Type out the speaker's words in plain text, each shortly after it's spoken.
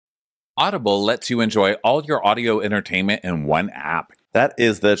Audible lets you enjoy all your audio entertainment in one app. That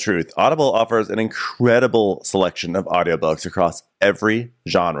is the truth. Audible offers an incredible selection of audiobooks across every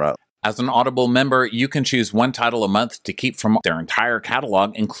genre. As an Audible member, you can choose one title a month to keep from their entire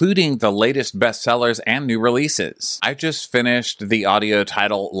catalog, including the latest bestsellers and new releases. I just finished the audio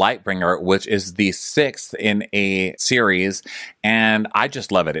title Lightbringer, which is the 6th in a series, and I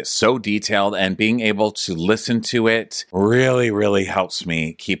just love it. It's so detailed, and being able to listen to it really, really helps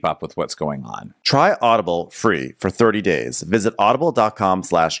me keep up with what's going on. Try Audible free for 30 days. Visit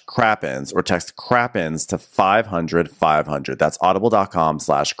audible.com/crappins or text crappins to 500-500. That's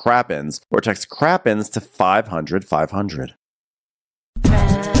audible.com/crappins or text crappins to 500-500.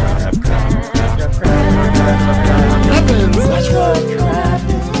 There's so much that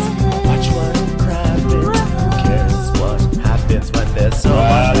crappens. Watch what crappens. Who cares what happens when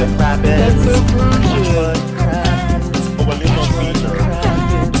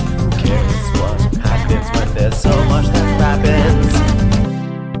there's so much that crappens?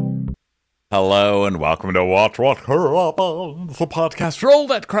 Hello and welcome to Watch What Happens, the podcast for all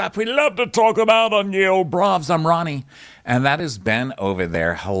that crap we love to talk about on Ye Old Bravs. I'm Ronnie, and that is Ben over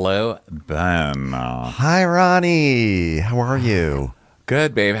there. Hello, Ben. Hi, Ronnie. How are you?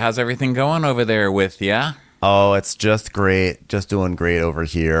 Good, babe. How's everything going over there with ya? Oh, it's just great. Just doing great over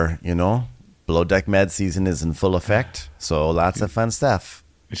here, you know. Below Deck Med season is in full effect, so lots of fun stuff.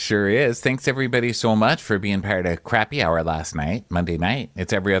 Sure is. Thanks, everybody, so much for being part of Crappy Hour last night, Monday night.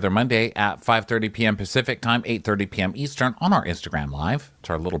 It's every other Monday at 5:30 p.m. Pacific time, 8:30 p.m. Eastern on our Instagram Live. It's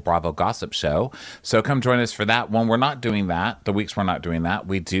our little Bravo gossip show. So come join us for that. When we're not doing that, the weeks we're not doing that,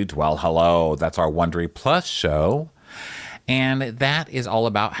 we do Dwell Hello. That's our Wondery Plus show. And that is all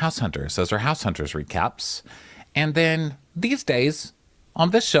about House Hunters. Those are House Hunters recaps. And then these days,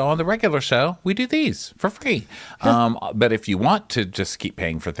 on this show, on the regular show, we do these for free. But if you want to just keep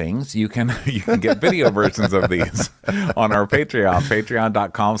paying for things, you can get video versions of these on our Patreon,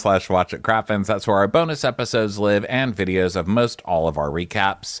 patreon.com/watchitcrappens. That's where our bonus episodes live and videos of most all of our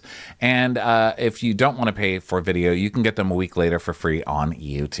recaps. And if you don't want to pay for video, you can get them a week later for free on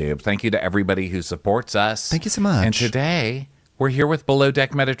YouTube. Thank you to everybody who supports us. Thank you so much. And today, we're here with Below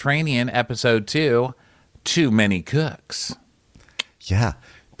Deck Mediterranean, episode 2, Too Many Cooks. Yeah.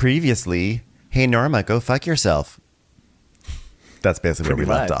 Previously, hey, Norma, go fuck yourself. That's basically where we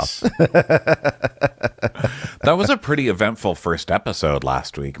left off. That was a pretty eventful first episode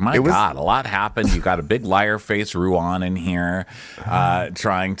last week. My God, a lot happened. You got a big liar face Ruan in here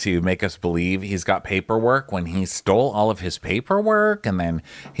trying to make us believe he's got paperwork when he stole all of his paperwork. And then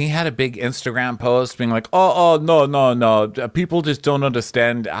he had a big Instagram post being like, no. People just don't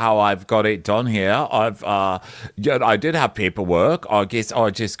understand how I've got it done here. I did have paperwork. I guess I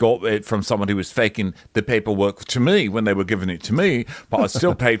just got it from someone who was faking the paperwork to me when they were giving it to me. But I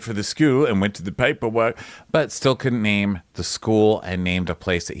still paid for the school and went to the paperwork, but still couldn't name the school and named a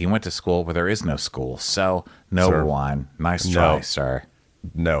place that he went to school where there is no school. So no one. Nice try, sir.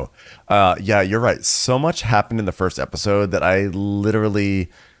 No. Yeah, you're right. So much happened in the first episode that I literally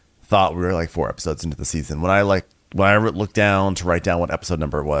thought we were like 4 episodes into the season. When I looked down to write down what episode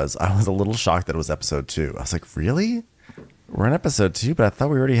number it was, I was a little shocked that it was episode 2. I was like, really? We're in episode 2, but I thought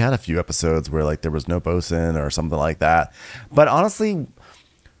we already had a few episodes where like there was no bosun or something like that. But honestly,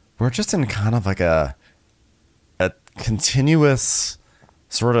 we're just in kind of like a continuous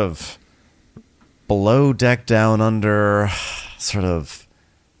sort of below deck down under sort of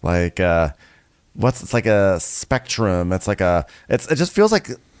like it's like a spectrum. It's like it just feels like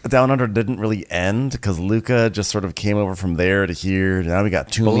Down Under didn't really end because Luca just sort of came over from there to here. Now we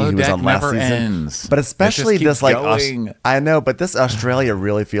got Toomey, who was on last season. Ends. But especially this, like, going. I know, but this Australia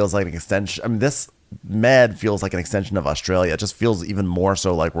really feels like an extension. I mean, this Med feels like an extension of Australia. It just feels even more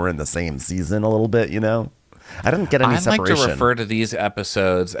so like we're in the same season a little bit, you know? I didn't get any separation. I like to refer to these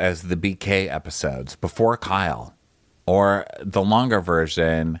episodes as the BK episodes, before Kyle, or the longer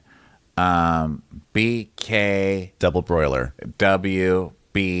version, BK Double Broiler. WBTSM,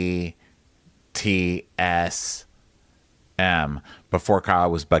 before Kyle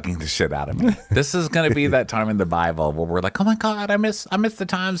was bugging the shit out of me. This is going to be that time in the Bible where we're like, oh my God, I miss the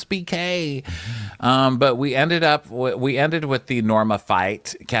times BK. But we ended with the Norma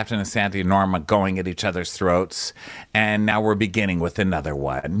fight, Captain and Sandy and Norma going at each other's throats. And now we're beginning with another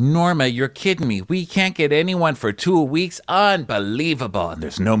one. Norma, you're kidding me. We can't get anyone for 2 weeks. Unbelievable. And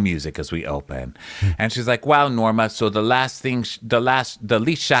there's no music as we open. And she's like, wow, Norma, so the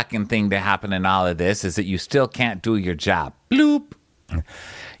least shocking thing to happen in all of this is that you still can't do your job. Bloop.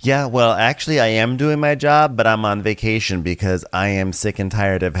 Yeah, well, actually, I am doing my job, but I'm on vacation because I am sick and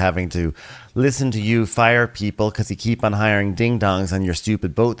tired of having to listen to you fire people because you keep on hiring ding-dongs on your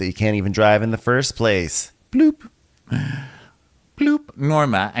stupid boat that you can't even drive in the first place. Bloop. Bloop.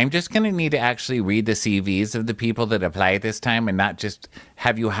 Norma, I'm just going to need to actually read the CVs of the people that apply this time and not just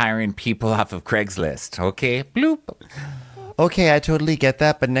have you hiring people off of Craigslist, okay? Bloop. Okay, I totally get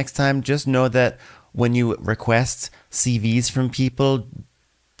that, but next time just know that when you request CVs from people,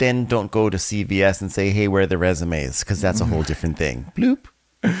 then don't go to CVS and say, hey, where are the resumes? Because that's a whole different thing. Bloop.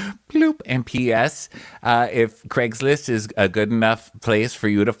 Bloop. And P.S., if Craigslist is a good enough place for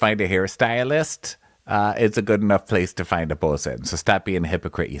you to find a hairstylist, it's a good enough place to find a bosun. So stop being a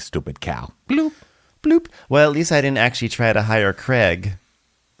hypocrite, you stupid cow. Bloop. Bloop. Well, at least I didn't actually try to hire Craig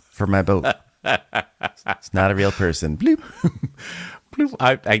for my boat. It's not a real person. Bloop. Bloop.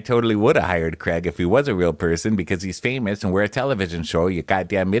 I totally would have hired Craig if he was a real person because he's famous and we're a television show. You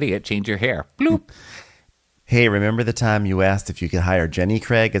goddamn idiot. Change your hair. Bloop. Hey, remember the time you asked if you could hire Jenny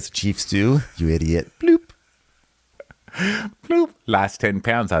Craig as chief stew? You idiot. Bloop. Bloop. Lost 10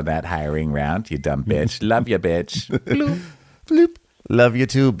 pounds on that hiring round, you dumb bitch. Love you, bitch. Bloop. Bloop. Love you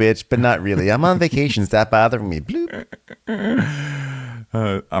too, bitch, but not really. I'm on vacation. Stop bothering me. Bloop.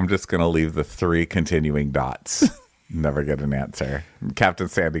 I'm just going to leave the 3 continuing dots. Never get an answer. Captain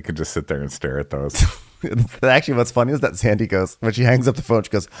Sandy could just sit there and stare at those. Actually, what's funny is that Sandy goes, when she hangs up the phone, she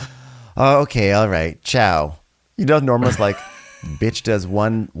goes, oh, okay, all right, ciao. You know, Norma's like, bitch does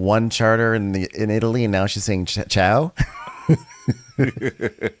one charter in Italy, and now she's saying ciao.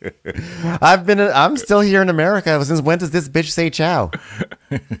 I'm still here in America. Since when does this bitch say ciao?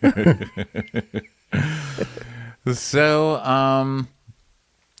 So,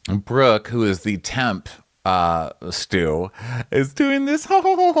 Brooke, who is the temp Stu, is doing this. Hi,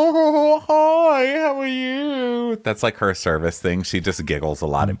 how are you? That's like her service thing. She just giggles a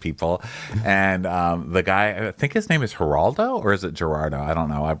lot at people. And the guy, I think his name is Geraldo, or is it Gerardo? I don't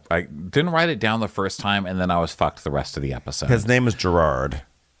know. I didn't write it down the first time, and then I was fucked the rest of the episode. His name is Gerard.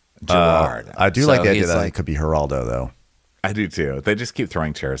 Gerard. I do like the idea that it could be Geraldo, though. I do too. They just keep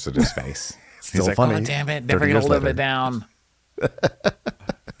throwing chairs at his face. Still He's like, funny. oh, damn it. Never going to live it down.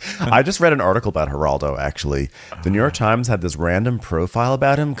 I just read an article about Geraldo, actually. The New York Times had this random profile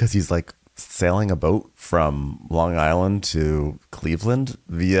about him because he's like sailing a boat from Long Island to Cleveland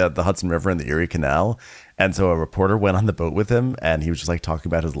via the Hudson River and the Erie Canal. And so a reporter went on the boat with him and he was just like talking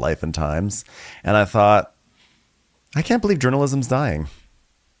about his life and times. And I thought, I can't believe journalism's dying.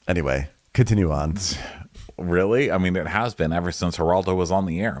 Anyway, continue on. Really? I mean, it has been ever since Geraldo was on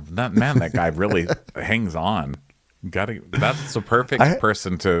the air. That guy really hangs on. That's the perfect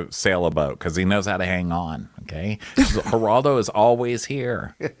person to sail a boat because he knows how to hang on. Okay, Geraldo is always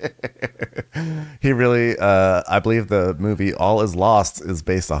here. He really, I believe the movie All Is Lost is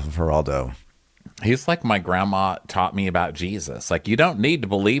based off of Geraldo. He's like my grandma taught me about Jesus. Like, you don't need to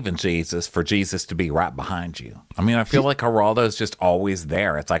believe in Jesus for Jesus to be right behind you. I mean, I feel like Geraldo is just always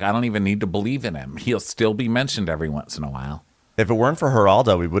there. It's like I don't even need to believe in him. He'll still be mentioned every once in a while. If it weren't for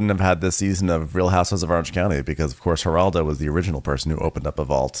Geraldo, we wouldn't have had this season of Real Housewives of Orange County because, of course, Geraldo was the original person who opened up a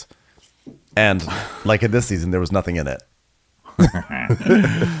vault. And like in this season, there was nothing in it.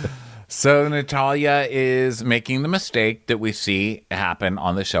 So Natalya is making the mistake that we see happen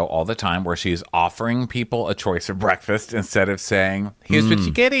on the show all the time where she's offering people a choice of breakfast instead of saying, here's what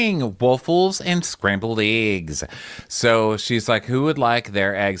you're getting, waffles and scrambled eggs. So she's like, who would like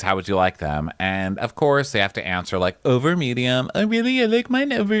their eggs? How would you like them? And of course they have to answer like over medium. I like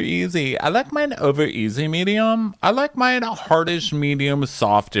mine over easy. I like mine over easy medium. I like mine hardish medium,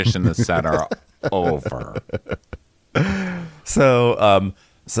 softish in the center over.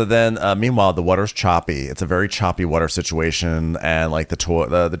 So then, meanwhile, the water's choppy. It's a very choppy water situation, and like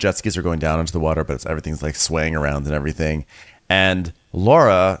the jet skis are going down into the water, but everything's like swaying around and everything. And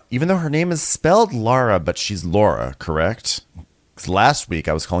Laura, even though her name is spelled Laura, but she's Laura, correct? Because last week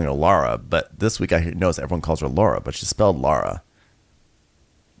I was calling her Laura, but this week I notice everyone calls her Laura, but she's spelled Laura.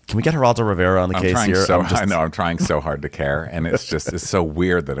 Can we get Geraldo Rivera on the case here? I know I'm trying so hard to care, and it's so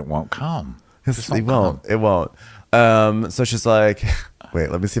weird that it won't come. It won't. So she's like, wait,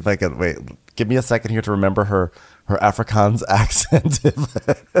 let me see if I can, give me a second here to remember her Afrikaans accent.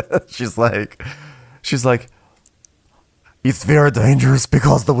 she's like, it's very dangerous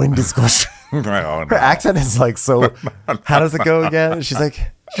because the wind is gushing. Her accent is like, so how does it go again? She's like,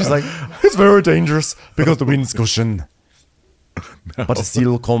 it's very dangerous because the wind is gushing. but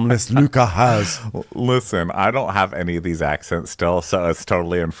still calmness Luca has. Listen, I don't have any of these accents still, so it's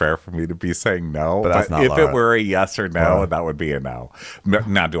totally unfair for me to be saying no. But that's But not if Laura. it were a yes or no, Laura. that would be a no.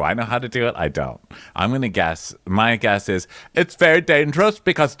 Now, do I know how to do it? I don't. I'm going to guess. My guess is it's very dangerous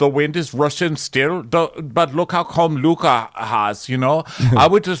because the wind is rushing still. But look how calm Luca has, you know? I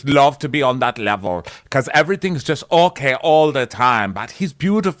would just love to be on that level because everything's just okay all the time. But he's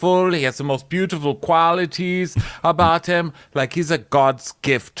beautiful. He has the most beautiful qualities about him. Like he's a God's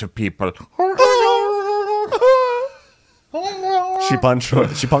gift to people. She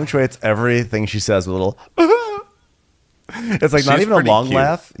punctuates everything she says with a little. It's like not She's even a pretty long cute.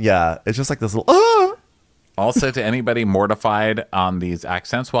 laugh. Yeah, it's just like this little. Also, to anybody mortified on these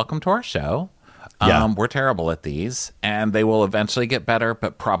accents, welcome to our show. Yeah. We're terrible at these, and they will eventually get better,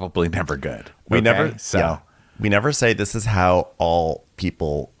 but probably never good. We Okay? never. So, Yeah, we never say this is how all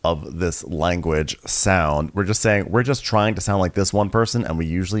people of this language sound. We're just saying we're just trying to sound like this one person, and we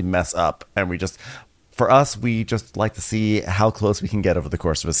usually mess up. And we just, for us, we just like to see how close we can get over the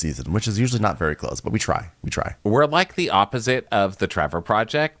course of a season, which is usually not very close, but we try. We try. we're like the opposite of the Trevor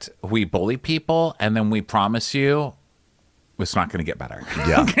Project. We bully people, and then we promise you it's not going to get better.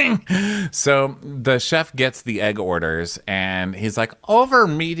 Yeah. So the chef gets the egg orders and he's like, over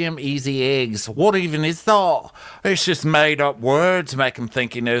medium easy eggs. What even is that? It's just made up words make him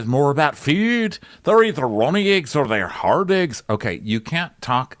think he knows more about food. They're either runny eggs or they're hard eggs. Okay, you can't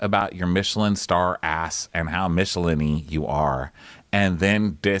talk about your Michelin star ass and how Michelin-y you are and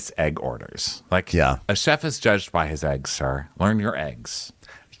then diss egg orders. Like, Yeah. a chef is judged by his eggs, sir. Learn your eggs.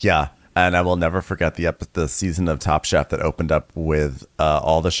 Yeah. And I will never forget the season of Top Chef that opened up with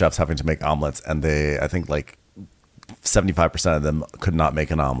all the chefs having to make omelets, and I think like 75% of them could not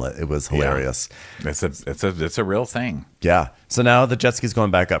make an omelet. It was hilarious. It's a real thing. Yeah. So now the jet ski's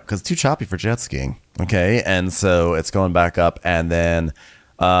going back up because it's too choppy for jet skiing. Okay. And so it's going back up. And then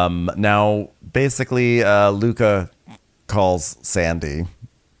now basically Luca calls Sandy.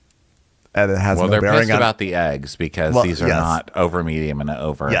 And it has Well, no they're bearing pissed on about the eggs because Well, these are yes. not over medium and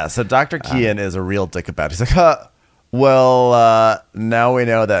over. Yeah, so Dr. Kean is a real dick about it. He's like, well, now we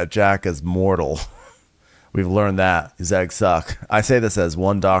know that Jack is mortal. We've learned that. His eggs suck. I say this as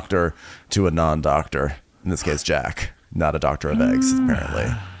one doctor to a non-doctor. In this case, Jack. Not a doctor of eggs,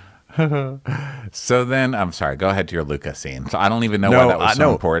 apparently. So then, I'm sorry, go ahead to your Luca scene. So I don't even know No, why that was so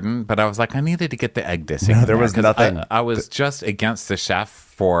no. important, but I was like, I needed to get the egg dissing. No, in there was 'cause nothing. I was just against the chef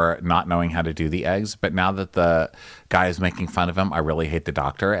for not knowing how to do the eggs, but now that the guy is making fun of him, I really hate the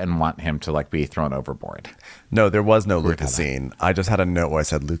doctor and want him to like be thrown overboard. No, there was no Lucas scene. I just had a note where I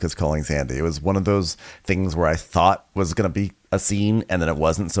said Lucas calling Sandy. It was one of those things where I thought was going to be a scene and then it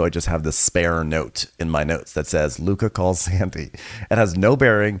wasn't. So I just have this spare note in my notes that says Luca calls Sandy. It has no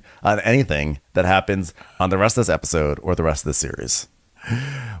bearing on anything that happens on the rest of this episode or the rest of the series.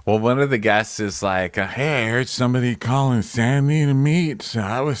 Well, one of the guests is like, hey, I heard somebody calling Sandy to meet. So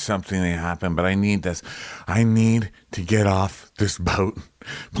that was something that happened, but I need this. I need to get off this boat.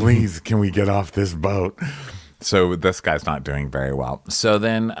 Please, can we get off this boat? So this guy's not doing very well. So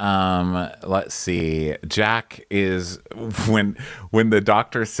then, let's see. Jack is when the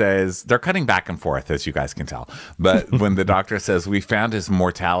doctor says they're cutting back and forth, as you guys can tell. But when the doctor says we found his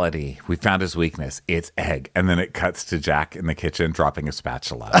mortality, we found his weakness, it's egg, and then it cuts to Jack in the kitchen dropping a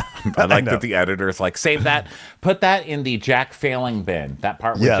spatula. I like that the editor's like, save that, put that in the Jack failing bin. That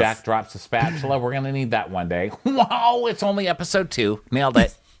part where Yes. Jack drops a spatula, we're gonna need that one day. Wow, it's only episode 2. Nailed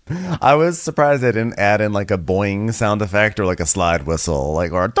it. I was surprised they didn't add in like a boing sound effect or like a slide whistle,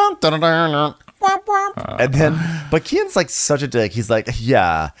 like or a dun dun dun dun dun. And then, but Kean's like such a dick. He's like,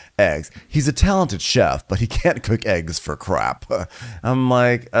 yeah, eggs. He's a talented chef, but he can't cook eggs for crap. I'm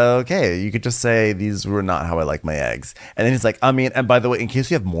like, okay, you could just say these were not how I like my eggs. And then he's like, I mean, and by the way, in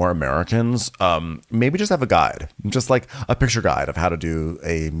case you have more Americans, maybe just have a guide, just like a picture guide of how to do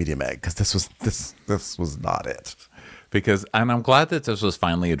a medium egg, because this was not it. And I'm glad that this was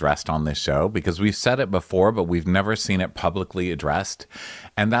finally addressed on this show because we've said it before, but we've never seen it publicly addressed.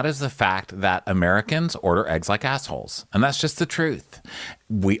 And that is the fact that Americans order eggs like assholes. And that's just the truth.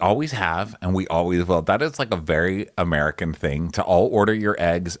 We always have, and we always will. That is like a very American thing to all order your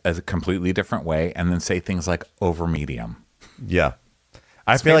eggs as a completely different way and then say things like over medium. Yeah.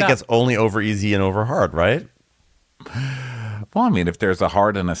 I feel like it's only over easy and over hard, right? Well, I mean, if there's a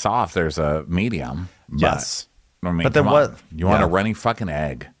hard and a soft, there's a medium. Yes. I mean, But then come on. what- You want a yeah. runny fucking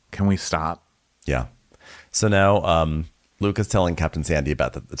egg. Can we stop? Yeah. So now Luca's telling Captain Sandy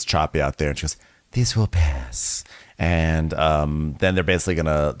about that it's choppy out there, and she goes, "These will pass." And then they're basically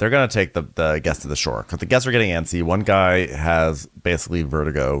gonna take the guests to the shore because the guests are getting antsy. One guy has basically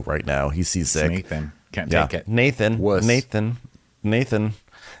vertigo right now. He's seasick. Nathan can't Yeah. take it. Nathan. Wuss. Nathan. Nathan.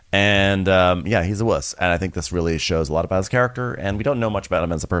 And yeah, he's a wuss. And I think this really shows a lot about his character. And we don't know much about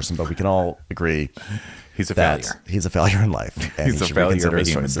him as a person, but we can all agree He's a failure. He's a failure in life. And He's he a should failure reconsider of a his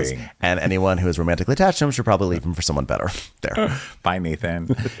human choices. being. And anyone who is romantically attached to him should probably leave him for someone better. There. Bye,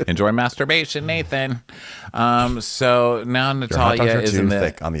 Nathan. Enjoy masturbation, Nathan. So now Your hot dogs Natalya are is too in the...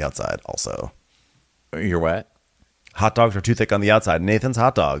 thick on the outside also. You're what? Hot dogs are too thick on the outside. Nathan's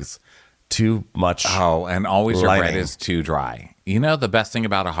hot dogs, too much. Oh, and always your bread lining. is too dry. You know, the best thing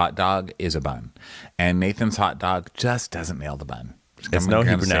about a hot dog is a bun. And Nathan's hot dog just doesn't nail the bun. It's no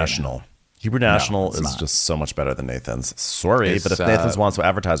Hebrew National. Hebrew National it's is not. just so much better than Nathan's. Sorry, It's, but if Nathan's wants to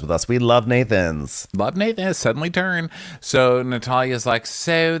advertise with us, we love Nathan's. Love Nathan, suddenly turn. So Natalya's like,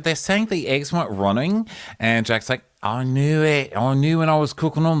 so they're saying the eggs weren't running? And Jack's like, I knew it. I knew when I was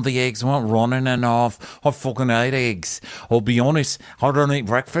cooking them, the eggs weren't running enough. I fucking hate eggs. I'll be honest, I don't eat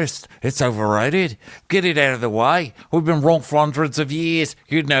breakfast. It's overrated. Get it out of the way. We've been wrong for hundreds of years.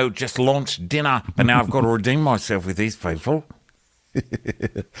 You know, just lunch, dinner, and now I've got to redeem myself with these people.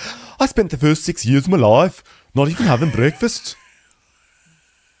 I spent the first 6 years of my life not even having breakfast.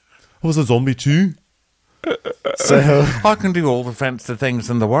 I was a zombie too. So I can do all the fancy things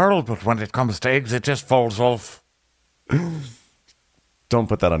in the world, but when it comes to eggs, it just falls off. don't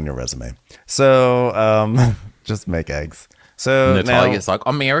put that on your resume. So just make eggs. So Natalya's like,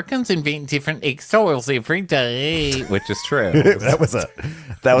 Americans invent different egg styles every day, which is true. that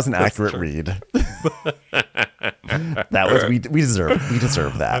was an accurate read. That was we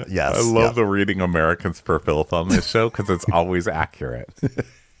deserve that. Yes, I love the reading Americans for filth on this show because it's always accurate.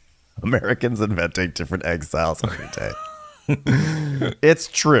 Americans inventing different egg styles every day. It's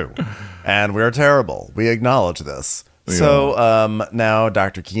true, and we're terrible. We acknowledge this. Yeah. So now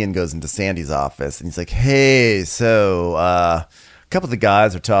Dr. Kean goes into Sandy's office, and he's like, "Hey, so a couple of the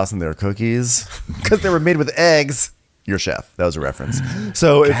guys are tossing their cookies because they were made with eggs." Your chef. That was a reference.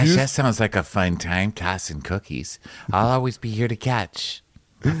 So Gosh, if you that sounds like a fun time tossing cookies. I'll always be here to catch.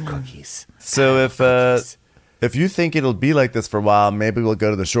 Love cookies. So Cookies. if you think it'll be like this for a while, maybe we'll go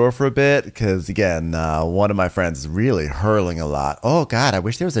to the shore for a bit. Because again, one of my friends is really hurling a lot. Oh God, I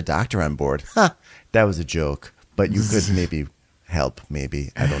wish there was a doctor on board. Huh, that was a joke. But you could maybe help.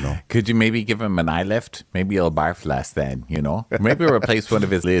 Maybe I don't know. Could you maybe give him an eye lift? Maybe he'll barf less then, you know? Maybe replace one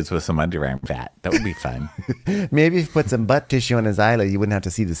of his lids with some underarm fat. That would be fun. Maybe if you put some butt tissue on his eyelid, you wouldn't have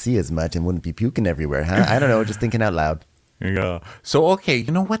to see the sea as much and wouldn't be puking everywhere. Huh? I don't know. Just thinking out loud. Yeah. So, okay,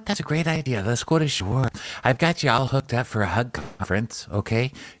 you know what? That's a great idea. Let's go to shore. I've got you all hooked up for a hug conference,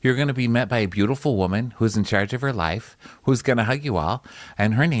 okay? You're going to be met by a beautiful woman who's in charge of her life, who's going to hug you all,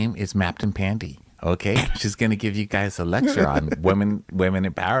 and her name is Mapton Pandy. Okay, she's gonna give you guys a lecture on women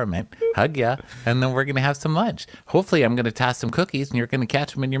empowerment. Hug ya, and then we're gonna have some lunch. Hopefully, I'm gonna toss some cookies, and you're gonna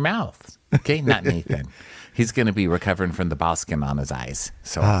catch them in your mouth. Okay, not Nathan. He's gonna be recovering from the ball skin on his eyes.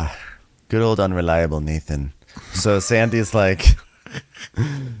 So, Good old unreliable Nathan. So Sandy's like,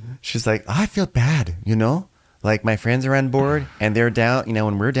 she's like, I feel bad, you know? Like my friends are on board and they're down, you know,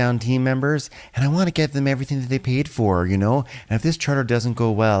 and we're down team members and I want to give them everything that they paid for, you know? And if this charter doesn't go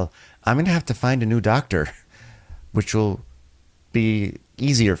well, I'm going to have to find a new doctor, which will be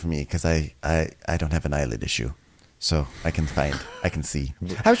easier for me because I don't have an eyelid issue. So I can see.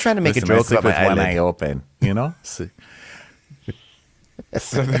 I was trying to make a joke about my eyelid. one eye open, you know? So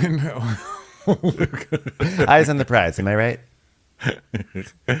then, Eyes on the prize, am I right?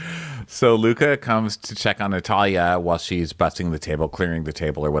 So Luca comes to check on Natalya while she's busting the table, clearing the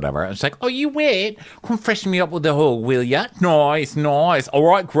table or whatever. And she's like, oh, you wet? Come freshen me up with a hug, will ya? Nice. All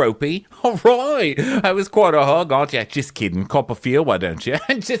right, Gropey. All right. That was quite a hug, aren't you? Just kidding. Cop a feel, why don't you?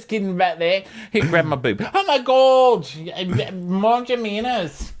 Just kidding back there. Here, grab my boob. Oh, my God. Mind your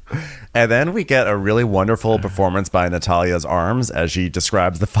manners. And then we get a really wonderful performance by Natalya's arms as she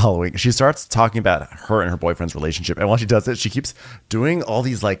describes the following. She starts talking about her and her boyfriend's relationship. And while she does it, she keeps doing all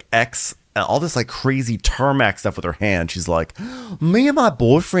these like all this like crazy Tarmac stuff with her hand. She's like, me and my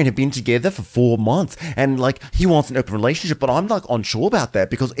boyfriend have been together for 4 months and like he wants an open relationship, but I'm like unsure about that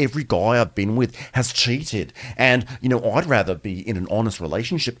because every guy I've been with has cheated. And, you know, I'd rather be in an honest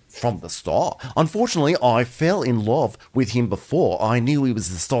relationship from the start. Unfortunately, I fell in love with him before I knew he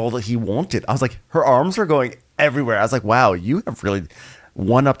was the style that he wanted. I was like, her arms were going everywhere. I was like, wow, you have really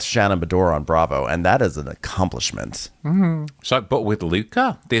one up to Shannon Bedore on Bravo, and that is an accomplishment. So, but with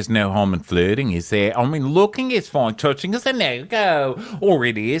Luca, there's no harm in flirting, is there? I mean, looking is fine, touching is a no-go. Or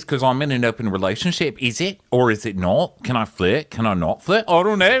it is, because I'm in an open relationship. Is it? Or is it not? Can I flirt? Can I not flirt? I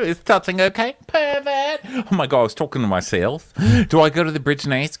don't know. Is touching okay? Pervert. Oh my God, I was talking to myself. Do I go to the bridge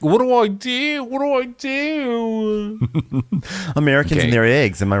and ask, what do I do? What do I do? Americans Okay. and their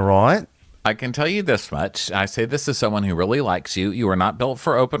eggs, am I right? I can tell you this much. I say this as someone who really likes you. You are not built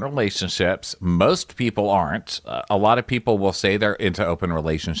for open relationships. Most people aren't. A lot of people will say they're into open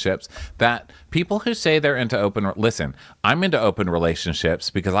relationships. That people who say they're into listen, I'm into open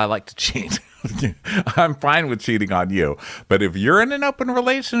relationships because I like to cheat. I'm fine with cheating on you. But if you're in an open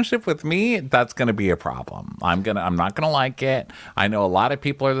relationship with me, that's going to be a problem. I'm not going to like it. I know a lot of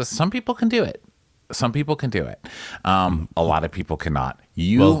people are this. Some people can do it. Some people can do it. A lot of people cannot.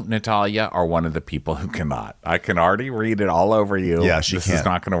 You, Natalya, are one of the people who cannot. I can already read it all over you. Yeah, this is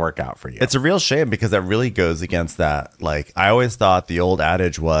not going to work out for you. It's a real shame because that really goes against that. Like, I always thought the old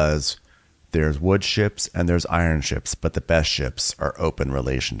adage was there's wood ships and there's iron ships, but the best ships are open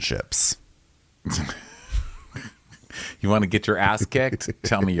relationships. You want to get your ass kicked?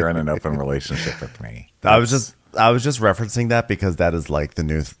 Tell me you're in an open relationship with me. I was just referencing that because that is like the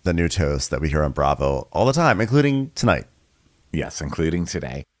new toast that we hear on Bravo all the time, including tonight. Yes, including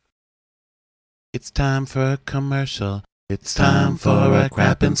today. It's time for a commercial. It's time for a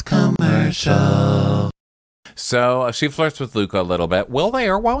Crappens commercial. So she flirts with Luca a little bit. Will they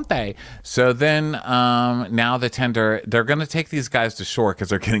or won't they? So then now the tender, they're going to take these guys to shore because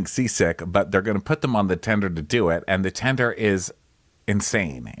they're getting seasick, but they're going to put them on the tender to do it. And the tender is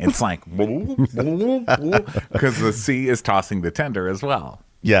insane. It's like, because the sea is tossing the tender as well.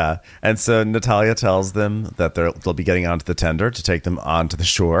 Yeah. And so Natalya tells them that they'll be getting onto the tender to take them onto the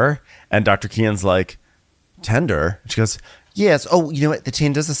shore. And Dr. Kian's like, tender? She goes, yes. Oh, you know what? The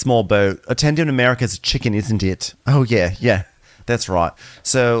tender's a small boat. A tender in America is a chicken, isn't it? Oh, yeah. That's right.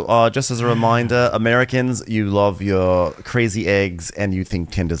 So just as a reminder, Americans, you love your crazy eggs and you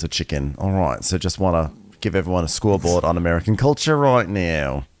think tender's a chicken. All right. So just want to give everyone a scoreboard on American culture right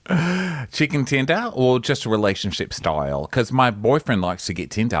now. Chicken tender or just a relationship style? Because my boyfriend likes to get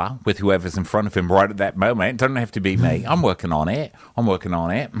tender with whoever's in front of him right at that moment. It doesn't have to be me. I'm working on it.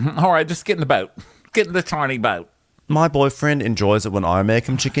 All right, just get in the boat. Get in the tiny boat. My boyfriend enjoys it when I make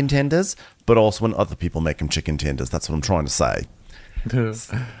him chicken tenders, but also when other people make him chicken tenders. That's what I'm trying to say.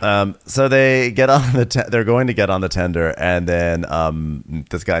 So they get on they're going to get on the tender, and then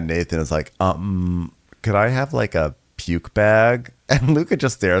this guy Nathan is like, could I have like a puke bag? And Luca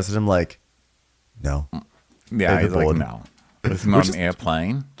just stares at him like, no. Yeah, he's like, no. It's not an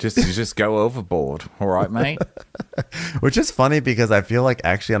airplane. Just go overboard. All right, mate? Which is funny because I feel like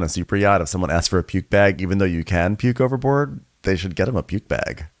actually on a super yacht, if someone asks for a puke bag, even though you can puke overboard, they should get him a puke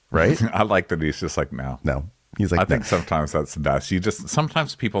bag, right? I like that he's just like, no. No. He's like, I think sometimes that's the best.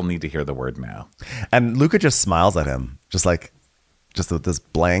 Sometimes people need to hear the word no. And Luca just smiles at him, just with this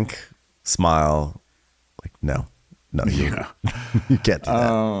blank smile. Like, no, you can't do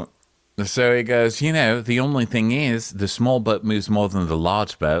that. So he goes, the only thing is the small boat moves more than the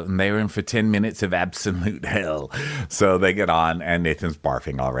large boat, and they were in for 10 minutes of absolute hell. So they get on, and Nathan's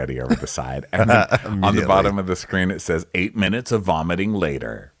barfing already over the side. And then on the bottom of the screen, it says 8 minutes of vomiting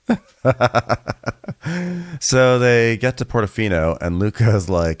later. So they get to Portofino, and Luca's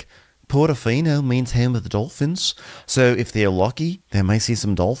like, Portofino means home of the dolphins. So if they're lucky, they may see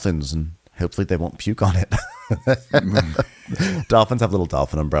some dolphins, and hopefully they won't puke on it. Dolphins have little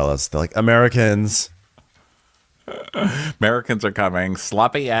dolphin umbrellas. They're like, Americans are coming.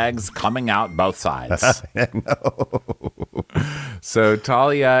 Sloppy eggs coming out both sides. So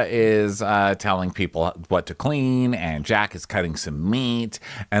Talia is telling people what to clean, and Jack is cutting some meat.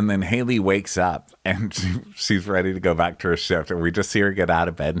 And then Haley wakes up, and she's ready to go back to her shift. And we just see her get out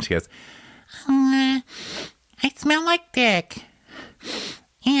of bed, and she goes, I smell like dick.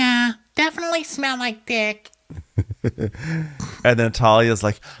 Yeah, definitely smell like dick. And then Talia's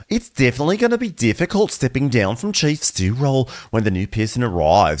like, it's definitely going to be difficult stepping down from chief stew role when the new person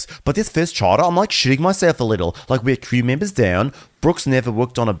arrives. But this first charter, I'm like shitting myself a little. Like, we're crew members down. Brooks never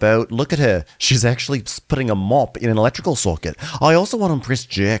worked on a boat. Look at her. She's actually putting a mop in an electrical socket. I also want to impress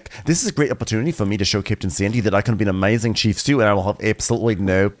Jack. This is a great opportunity for me to show Captain Sandy that I can be an amazing chief stew, and I will have absolutely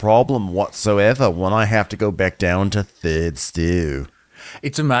no problem whatsoever when I have to go back down to third stew.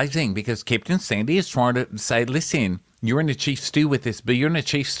 It's amazing because Captain Sandy is trying to say, listen, you're in a chief stew with this, but you're in a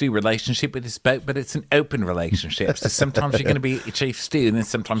chief stew relationship with this boat, but it's an open relationship. So sometimes you're going to be a chief stew, and then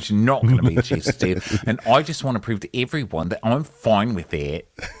sometimes you're not going to be a chief stew. And I just want to prove to everyone that I'm fine with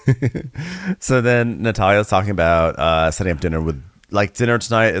it. So then Natalya's talking about setting up dinner with, like, dinner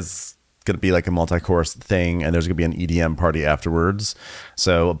tonight is going to be like a multi-course thing, and there's going to be an EDM party afterwards.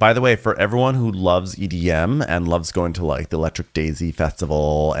 So, by the way, for everyone who loves EDM and loves going to like the Electric Daisy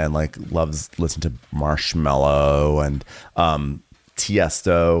Festival and like loves listening to Marshmello and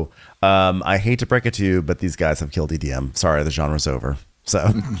Tiesto, I hate to break it to you, but these guys have killed EDM. Sorry, the genre's over. So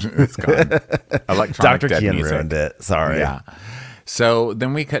it's gone. Electronic Dr. dead Kian music. ruined it. Sorry. Yeah. So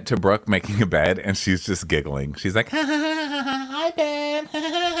then we cut to Brooke making a bed, and she's just giggling. She's like, hi, Ben.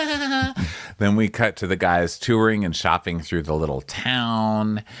 Then we cut to the guys touring and shopping through the little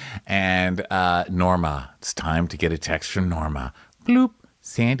town. And Norma, it's time to get a text from Norma. Bloop.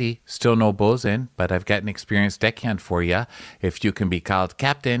 Sandy, still no bosun, but I've got an experienced deckhand for you. If you can be called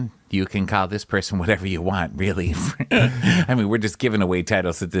captain, you can call this person whatever you want, really. I mean, we're just giving away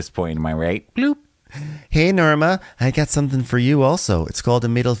titles at this point, am I right? Bloop. Hey, Norma, I got something for you also. It's called a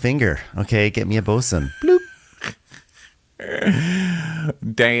middle finger. Okay, get me a bosun. Bloop.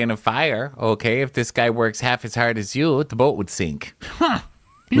 Day in a fire. Okay, if this guy works half as hard as you, the boat would sink. Huh.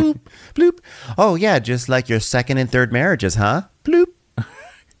 Bloop. Bloop. Oh, yeah, just like your second and third marriages, huh? Bloop.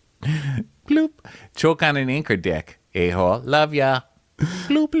 Bloop. Choke on an anchor dick. A-hole. Love ya.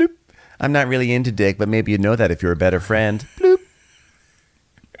 Bloop, bloop. I'm not really into dick, but maybe you'd know that if you're a better friend. Bloop.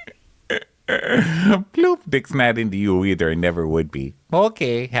 Bloop. Dick's not into you either and never would be.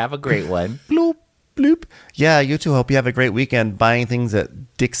 Okay, have a great one. Bloop. Bloop. Yeah, you two hope you have a great weekend buying things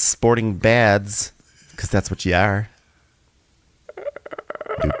at Dick's Sporting Bads, because that's what you are.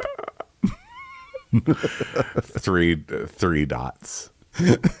 Three dots.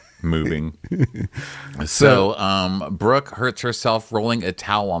 Moving. So Brooke hurts herself rolling a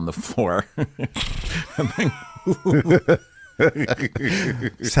towel on the floor.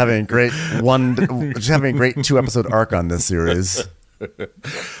 She's having a great 2-episode arc on this series.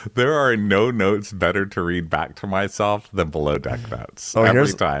 There are no notes better to read back to myself than below deck notes. Oh,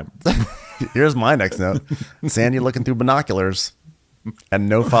 every time. Here's my next note. Sandy looking through binoculars and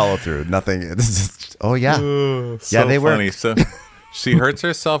no follow through. Nothing. It's just, oh yeah. Yeah, they funny. were. So she hurts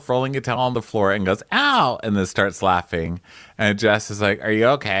herself rolling a towel on the floor and goes, ow, and then starts laughing. And Jess is like, are you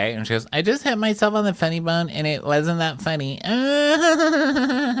okay? And she goes, I just hit myself on the funny bone and it wasn't that funny.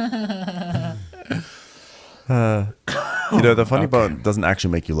 The funny bone doesn't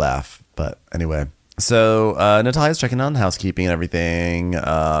actually make you laugh. But anyway. So Natalya's checking on housekeeping and everything.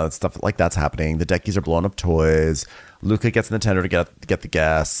 Stuff like that's happening. The deckies are blowing up toys. Luca gets in the tender to get the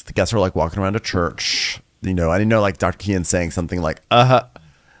guests. The guests are like walking around a church. Like Dr. Kean saying something like, I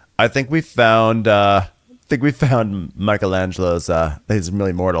think we found Michelangelo's, he's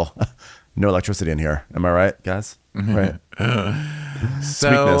really mortal. No electricity in here. Am I right, guys? Right.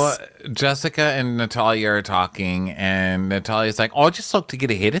 So Jessica and Natalya are talking, and Natalya's like, I just like to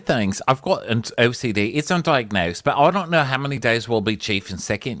get ahead of things. I've got an OCD. It's undiagnosed, but I don't know how many days we'll be chief and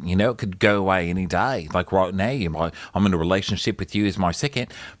second. It could go away any day. Like right now, I'm in a relationship with you as my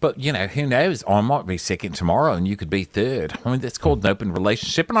second, but who knows? I might be second tomorrow, and you could be third. I mean, that's called an open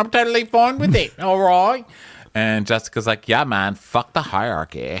relationship, and I'm totally fine with it. All right. And Jessica's like, yeah, man, fuck the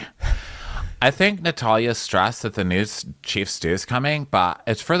hierarchy. I think Natalya's stressed that the new chief stew is coming, but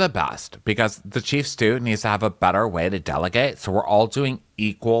it's for the best because the chief stew needs to have a better way to delegate, so we're all doing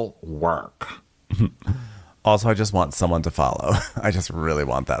equal work. Also, I just want someone to follow. I just really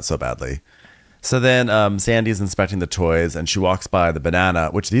want that so badly. So then Sandy's inspecting the toys, and she walks by the banana,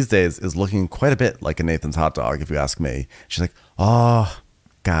 which these days is looking quite a bit like a Nathan's hot dog, if you ask me. She's like, oh,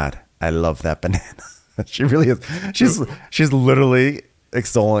 God, I love that banana. She really is. She's literally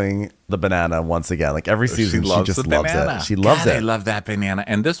extolling the banana once again. Like every season, she just loves it. She loves it. I love that banana.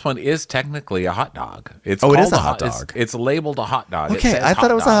 And this one is technically a hot dog. It is a hot dog. It's labeled a hot dog. Okay, I thought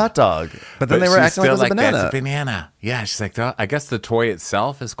it was a hot dog, but then they were acting like it was a banana. That's a banana. Yeah, she's like, I guess the toy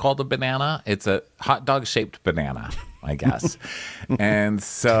itself is called a banana. It's a hot dog shaped banana, I guess. And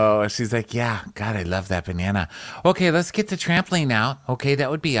so she's like, yeah, God, I love that banana. Okay, let's get the trampoline out. Okay,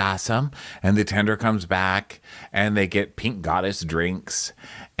 that would be awesome. And the tender comes back and they get Pink Goddess drinks.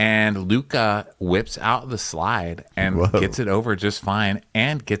 And Luca whips out the slide and gets it over just fine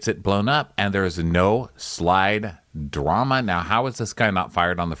and gets it blown up. And there's no slide drama. Now, how is this guy not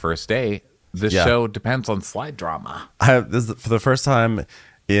fired on the first day? The show depends on slide drama. This is for the first time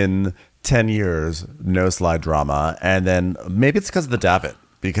in 10 years, no slide drama. And then maybe it's because of the davit,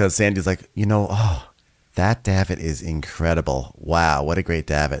 because Sandy's like, that davit is incredible. Wow, what a great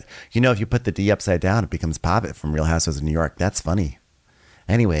davit. If you put the D upside down, it becomes Pavitt from Real Housewives of New York. That's funny.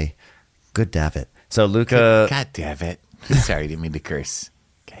 Anyway, good davit. So Luca... God davit. Sorry, didn't mean to curse.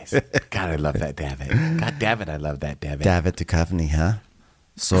 Guys, God, I love that davit. God davit, I love that davit. Davit Duchovny, huh?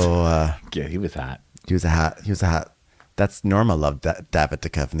 So... yeah, he was hot. He was a hot... That's Norma loved David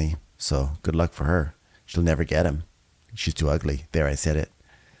Duchovny. So good luck for her. She'll never get him. She's too ugly. There, I said it.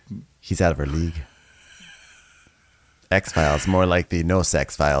 He's out of her league. X-Files, more like the no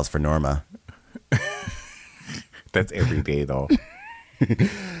sex files for Norma. That's every day, though.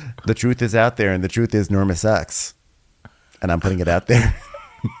 The truth is out there, and the truth is Norma sucks. And I'm putting it out there.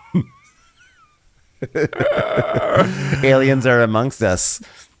 Aliens are amongst us.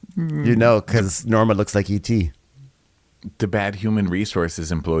 You know, because Norma looks like E.T. The bad human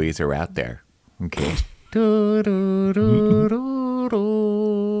resources employees are out there. Okay.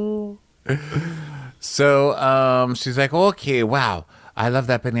 So she's like, okay, wow. I love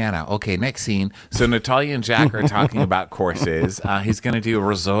that banana. Okay, next scene. So Natalya and Jack are talking about courses. He's going to do a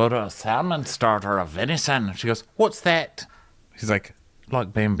risotto, a salmon starter, a venison. She goes, what's that? He's like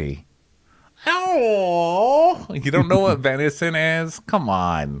Bambi. Oh, you don't know what venison is? Come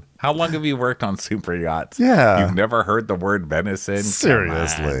on. How long have you worked on super yachts? Yeah. You've never heard the word venison?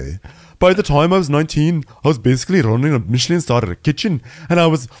 Seriously. By the time I was 19, I was basically running a Michelin-starred kitchen, and I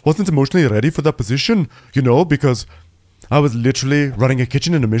wasn't emotionally ready for that position, you know, because I was literally running a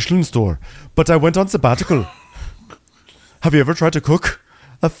kitchen in a Michelin store. But I went on sabbatical. Have you ever tried to cook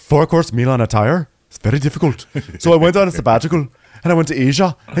a 4-course meal on a tire? It's very difficult. So I went on a sabbatical, and I went to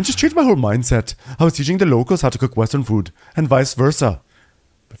Asia, and just changed my whole mindset. I was teaching the locals how to cook Western food, and vice versa.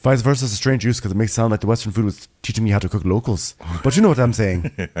 But vice versa is a strange use because it makes it sound like the Western food was teaching me how to cook locals. But you know what I'm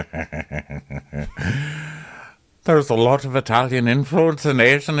saying. There's a lot of Italian influence and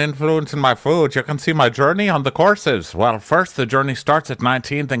Asian influence in my food. You can see my journey on the courses. Well, first the journey starts at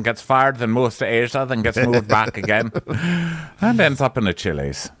 19, then gets fired, then moves to Asia, then gets moved back again, and ends up in the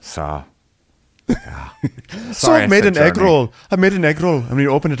Chili's. So, yeah. So I've made an egg roll. I made an egg roll, and when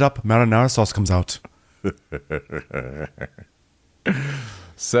you open it up, marinara sauce comes out.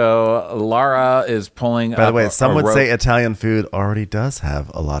 So Laura is pulling. By the way, some would rope. say Italian food already does have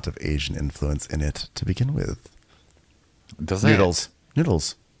a lot of Asian influence in it to begin with. Does Noodles,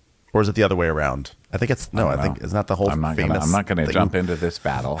 or is it the other way around? I think it's no. I think it's not the whole. I'm not famous going to thing. jump into this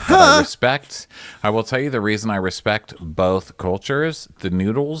battle. But I will tell you the reason I respect both cultures: the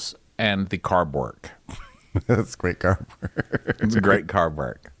noodles and the carb work. That's great carb work. It's great carb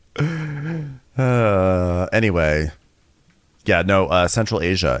work. Anyway. Yeah, no, Central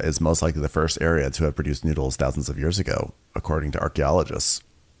Asia is most likely the first area to have produced noodles thousands of years ago, according to archaeologists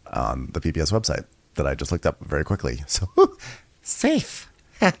on the PBS website that I just looked up very quickly. So, safe.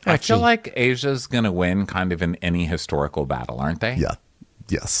 I feel like Asia's going to win kind of in any historical battle, aren't they? Yeah.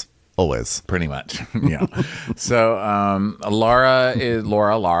 Yes. Always. Pretty much. Yeah. So Laura.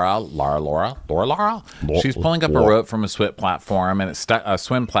 She's pulling up a rope from a swim platform, and it's stuck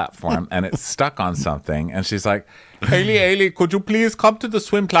and it's stuck on something. And she's like, Haley, could you please come to the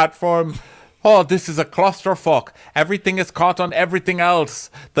swim platform? Oh, this is a clusterfuck. Everything is caught on everything else.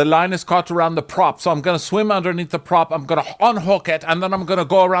 The line is caught around the prop, so I'm going to swim underneath the prop. I'm going to unhook it, and then I'm going to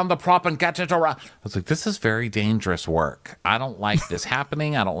go around the prop and get it around. I was like, this is very dangerous work. I don't like this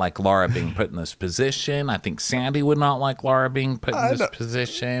happening. I don't like Laura being put in this position. I think Sandy would not like Laura being put in this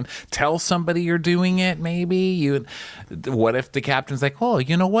position. Tell somebody you're doing it, maybe. What if the captain's like, oh,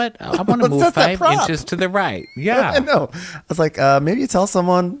 you know what? I want to move 5 inches to the right. Yeah. I know. I was like, maybe you tell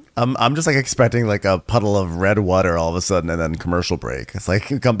someone. I'm just like expecting like a puddle of red water all of a sudden, and then commercial break. It's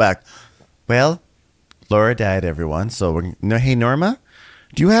like, come back. Well, Laura died, everyone. So hey, Norma,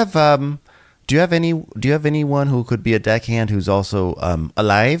 do you have anyone who could be a deckhand who's also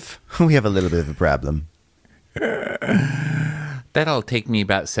alive? We have a little bit of a problem. That'll take me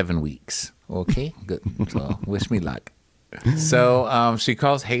about 7 weeks. Okay, good. So wish me luck. So she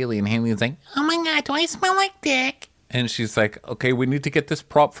calls Haley, and Haley's like, Oh my god, do I smell like dick? and she's like, okay, we need to get this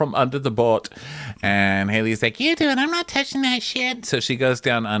prop from under the boat. And Haley's like, You do it, I'm not touching that shit. so she goes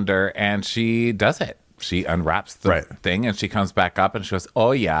down under and she does it. She unwraps the thing and she comes back up and she goes,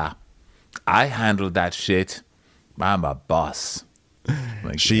 oh yeah, I handled that shit. I'm a boss.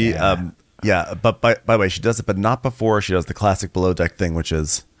 Like, She, but by the way, she does it, but not before she does the classic below deck thing, which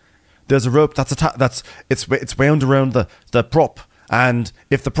is there's a rope it's wound around the prop, and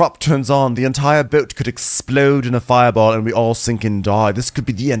if the prop turns on, the entire boat could explode in a fireball, and we all sink and die. This could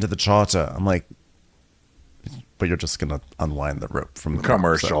be the end of the charter. I'm like, but you're just gonna unwind the rope from the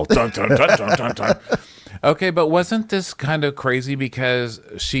commercial. Prop, so. Dun, dun, dun, dun, dun, dun. Okay, but wasn't this kind of crazy because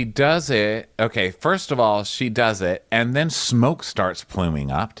she does it? Okay, first of all, she does it, and then smoke starts pluming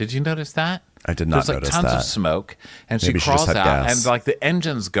up. Did you notice that? I did not There's notice tons that. of smoke, and Maybe she she just crawls had out, gas. and like the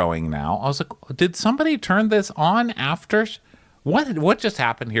engine's going now. I was like, did somebody turn this on after? What just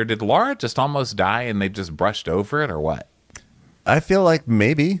happened here? Did Laura just almost die, and they just brushed over it, or what? I feel like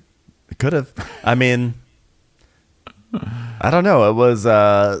maybe it could have. I mean, I don't know. It was.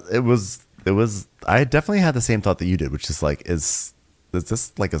 I definitely had the same thought that you did, which is like, is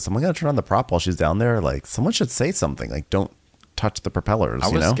this like, is someone gonna turn on the prop while she's down there? Like, someone should say something. Like, don't touch the propellers. I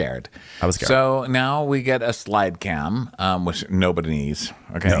was scared. I was scared. So now we get a slide cam, which nobody needs.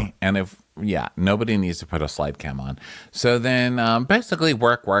 Okay. No. And nobody needs to put a slide cam on. So then basically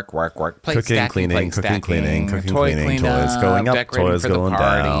work. Plate Cooking, stacking, cleaning, plate cooking, stacking, cleaning, toy cleanup, toys going up, decorating toys for the going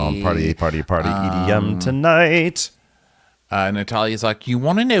down. Party, EDM tonight. Natalya's like, you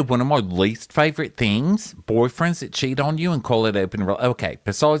want to know one of my least favorite things? Boyfriends that cheat on you and call it open. Okay,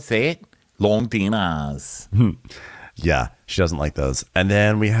 besides that, long dinners. Yeah, she doesn't like those. And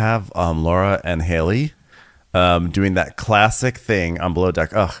then we have Laura and Haley doing that classic thing on Below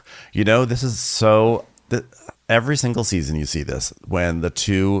Deck. Ugh, this is so... every single season you see this, when the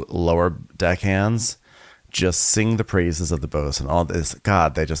two lower deckhands just sing the praises of the boss and all this.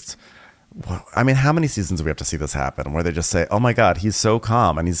 God, they just... I mean, how many seasons do we have to see this happen where they just say, oh my God, he's so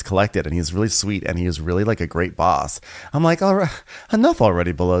calm and he's collected and he's really sweet and he's really like a great boss. I'm like, all right, enough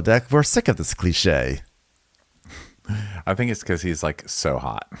already, Below Deck. We're sick of this cliche. I think it's because he's like so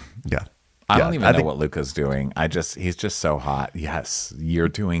hot. Yeah. I don't even know what Luca's doing. He's just so hot. Yes, you're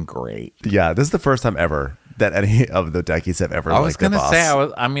doing great. Yeah, this is the first time ever that any of the deckies have ever I was going to say,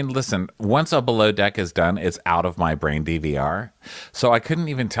 listen, once a Below Deck is done, it's out of my brain DVR. So I couldn't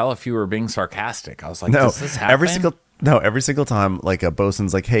even tell if you were being sarcastic. I was like, does this happen? Every single time, like a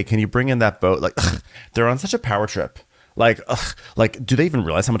bosun's like, hey, can you bring in that boat? Like, they're on such a power trip. Like, do they even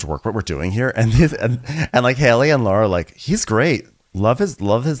realize how much work what we're doing here? And like Haley and Laura, like, he's great. Love his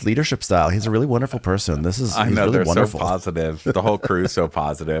leadership style. He's a really wonderful person. He's know, really they're wonderful. so positive. The whole crew's so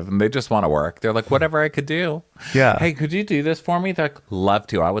positive, and they just want to work. They're like, whatever I could do. Yeah. Hey, could you do this for me? They're like, love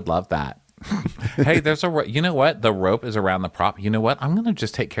to. I would love that. Hey, there's you know what? The rope is around the prop. You know what? I'm going to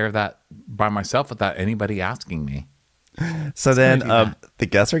just take care of that by myself without anybody asking me. So then the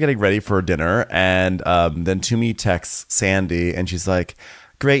guests are getting ready for dinner, and then Toomey texts Sandy, and she's like,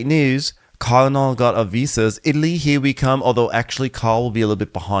 great news. Carl and all got our visas. Italy, here we come. Although actually Carl will be a little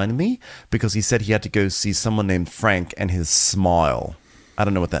bit behind me because he said he had to go see someone named Frank and his smile. I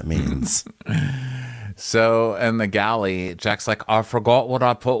don't know what that means. So in the galley, Jack's like, I forgot what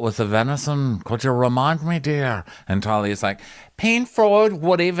I put with the venison. Could you remind me, dear? And Talia's like, pan-fried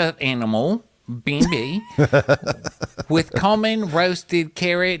whatever animal, baby, with common roasted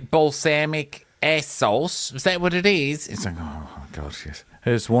carrot balsamic ass sauce. Is that what it is? It's like, oh, gosh, yes.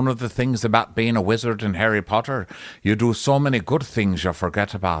 It's one of the things about being a wizard in Harry Potter. You do so many good things, you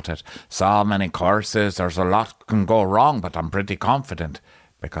forget about it. So many courses, there's a lot can go wrong, but I'm pretty confident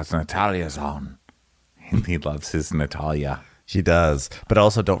because Natalya's on. And he loves his Natalya. He does. But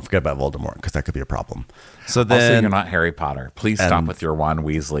also don't forget about Voldemort because that could be a problem. So then, also, you're not Harry Potter. Please stop with your Ron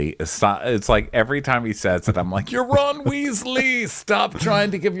Weasley. It's like every time he says it, I'm like, you're Ron Weasley. Stop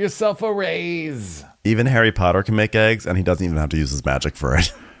trying to give yourself a raise. Even Harry Potter can make eggs, and he doesn't even have to use his magic for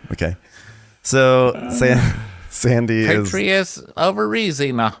it. Okay. So Sandy Patrius over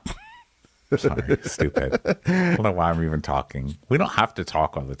easy now. Sorry, stupid. I don't know why I'm even talking. We don't have to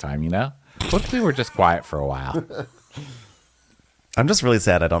talk all the time, you know? What if we were just quiet for a while? I'm just really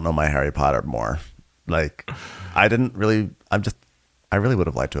sad I don't know my Harry Potter more. Like, I really would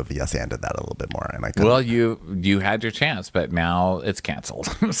have liked to have yes-anded that a little bit more. And I couldn't. Well, you had your chance, but now it's canceled.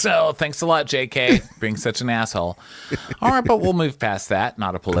 So thanks a lot, JK, being such an asshole. All right, but we'll move past that.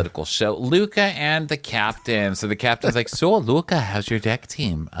 Not a political show. Luca and the captain. So the captain's like, so Luca, how's your deck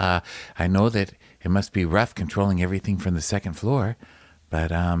team? I know that it must be rough controlling everything from the second floor,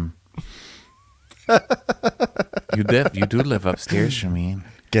 but you do live upstairs from me.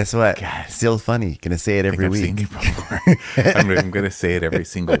 Guess what? God. Still funny. Gonna say it every week. Seen you before. I'm gonna say it every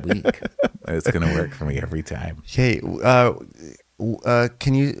single week. It's gonna work for me every time. Hey,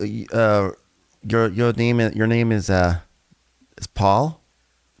 can you your name is Paul?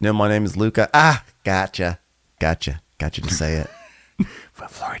 No, my name is Luca. Ah, gotcha to say it.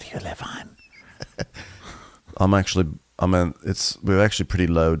 What floor do you live on? We're actually pretty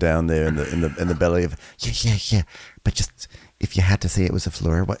low down there in the belly of yeah. But just if you had to say it was a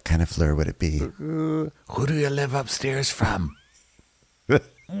floor, what kind of floor would it be? Who do you live upstairs from? You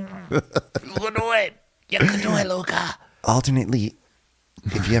can do it. You can do it, Luca. Alternately,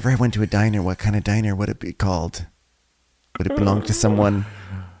 if you ever went to a diner, what kind of diner would it be called? Would it belong to someone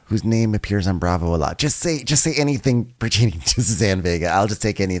whose name appears on Bravo a lot? Just say anything pertaining to Suzanne Vega. I'll just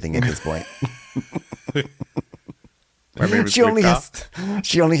take anything at this point. She only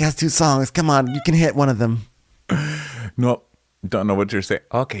has 2 songs. Come on, you can hit one of them. Nope. Don't know what you're saying.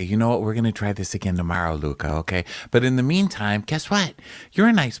 Okay, you know what? We're going to try this again tomorrow, Luca, okay? But in the meantime, guess what? You're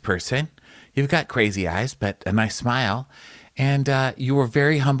a nice person. You've got crazy eyes, but a nice smile. And you were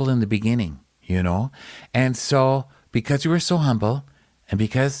very humble in the beginning, you know? And so because you were so humble and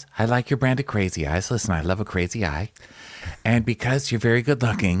because I like your brand of crazy eyes, listen, I love a crazy eye. And because you're very good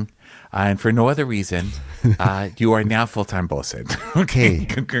looking, and for no other reason, you are now full-time bosun. Okay.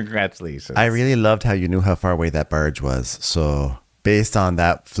 Congratulations. I really loved how you knew how far away that barge was. So based on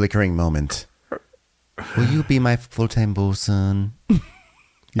that flickering moment, will you be my full-time bosun?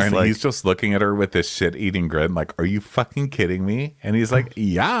 He's just looking at her with this shit-eating grin, like, are you fucking kidding me? And he's like,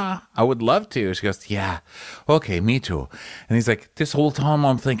 yeah, I would love to. She goes, yeah, okay, me too. And he's like, this whole time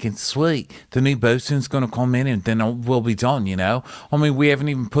I'm thinking, sweet, the new bosun's going to come in and then we'll be done, you know? I mean, we haven't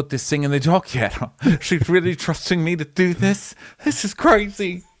even put this thing in the dock yet. She's really trusting me to do this? This is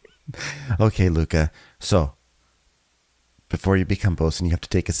crazy. Okay, Luca. So, before you become bosun, you have to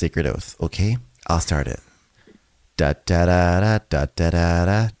take a sacred oath, okay? I'll start it. Da da da da da da da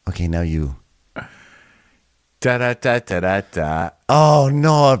da. Okay, now you. Da da da da da da. Oh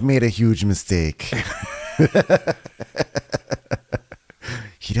no, I've made a huge mistake.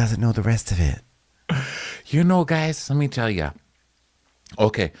 He doesn't know the rest of it. You know, guys, let me tell you.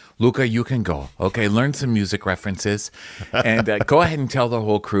 Okay, Luca, you can go. Okay, learn some music references and go ahead and tell the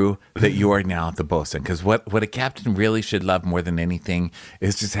whole crew that you are now the bosun. Because what a captain really should love more than anything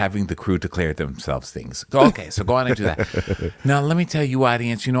is just having the crew declare themselves things. Okay, so go on and do that. Now, let me tell you,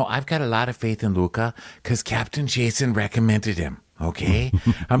 audience, you know, I've got a lot of faith in Luca because Captain Jason recommended him. Okay,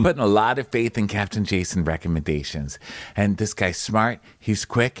 I'm putting a lot of faith in Captain Jason recommendations. And this guy's smart. He's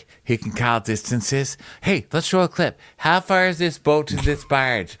quick. He can call distances. Hey, let's show a clip. How far is this boat to this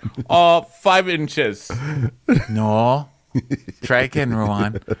barge? Oh, 5 inches. No. Try again,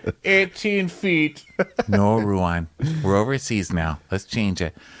 Ruan. 18 feet. No, Ruan. We're overseas now. Let's change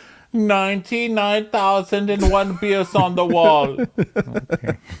it. 99,001 beers on the wall.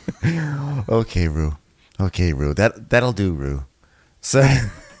 Okay. Okay, Rue. Okay, Rue. That'll do, Rue. So,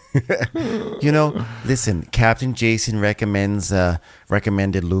 you know, listen, Captain Jason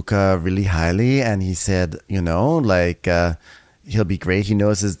recommended Luca really highly, and he said, you know, like, he'll be great. He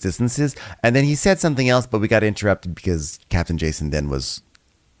knows his distances. And then he said something else, but we got interrupted because Captain Jason then was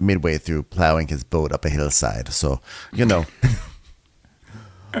midway through plowing his boat up a hillside. So, you know,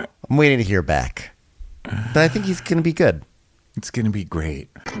 I'm waiting to hear back. But I think he's going to be good. It's going to be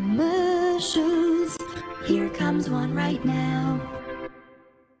great. Commercials. Here comes one right now.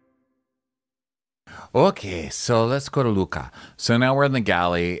 Okay, so let's go to Luca. So now we're in the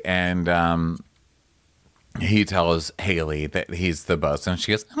galley, and he tells Haley that he's the bosun.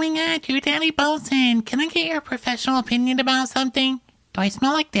 She goes, Oh my god, you're Daddy Bosun. Can I get your professional opinion about something? Do I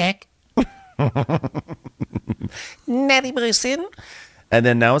smell like dick? Natty Bosun. And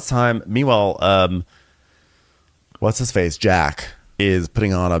then now it's time. Meanwhile, what's his face? Jack is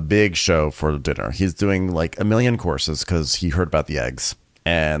putting on a big show for dinner. He's doing like 1 million courses because he heard about the eggs.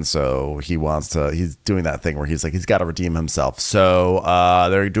 And so he's doing that thing where he's like, he's got to redeem himself. So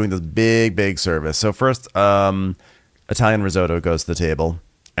they're doing this big service. So first, Italian risotto goes to the table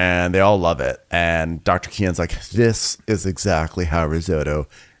and they all love it. And Dr. Kean's like, this is exactly how risotto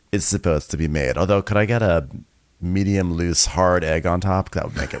is supposed to be made. Although, could I get a medium loose hard egg on top? That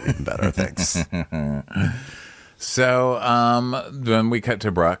would make it even better. Thanks. So then we cut to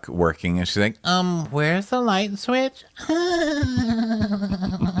Brooke working, and she's like, Where's the light switch?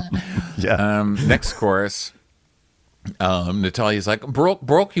 Yeah. Next course, Natalya's like,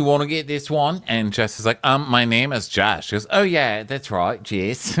 Brooke, you want to get this one? And Jess is like, my name is Josh. She goes, oh yeah, that's right,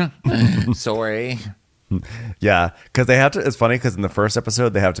 Jess. Sorry. Yeah, because they have to. It's funny because in the first episode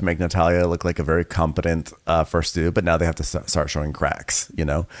they have to make Natalya look like a very competent first stew, but now they have to start showing cracks. You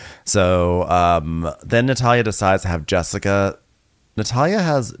know, so then Natalya decides to have Jessica. Natalya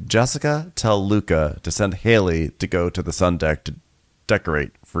has Jessica tell Luca to send Haley to go to the sun deck to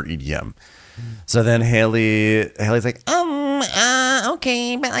decorate for EDM. So then Haley's like,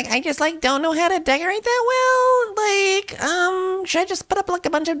 Okay, but like I just like don't know how to decorate that well. Like, should I just put up like a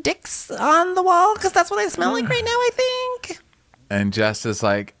bunch of dicks on the wall? Because that's what I smell like right now, I think. And Jess is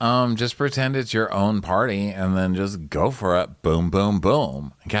like, just pretend it's your own party and then just go for it. Boom, boom,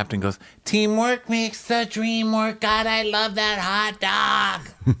 boom. And Captain goes, Teamwork makes the dream work. God, I love that hot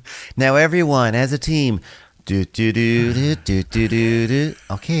dog. now everyone as a team. Do do do do do do do do.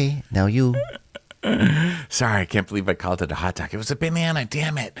 Okay, now you. Sorry, I can't believe I called it a hot dog. It was a banana,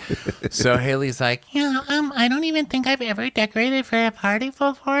 damn it. So Haley's like, Yeah, I don't even think I've ever decorated for a party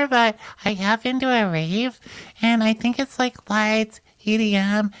before, but I have been to a rave, and I think it's like lights,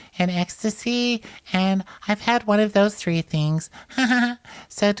 EDM, and ecstasy, and I've had one of those 3 things.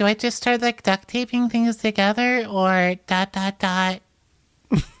 So do I just start like duct taping things together, or ...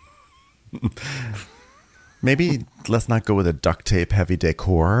 Maybe let's not go with a duct tape heavy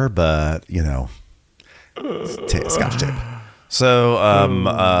decor, but you know, scotch tape.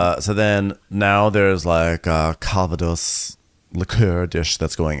 So then now there's like a Calvados liqueur dish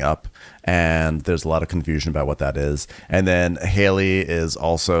that's going up, and there's a lot of confusion about what that is. And then Haley is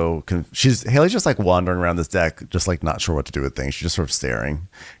also Haley's just like wandering around this deck, just like not sure what to do with things. She's just sort of staring.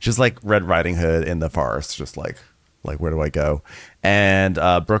 She's like Red Riding Hood in the forest, just like where do I go? And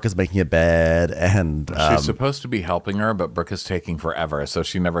Brooke is making a bed, and she's supposed to be helping her, but Brooke is taking forever, so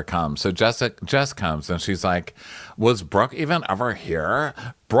she never comes. So Jess comes, and she's like, "Was Brooke even ever here?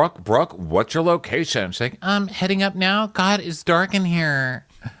 Brooke, what's your location?" She's like, "I'm heading up now. God, it's dark in here."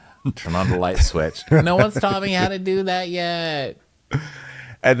 Turn on the light switch. No one's taught me how to do that yet.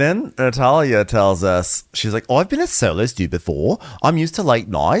 And then Natalya tells us, she's like, I've been a solo stew before. I'm used to late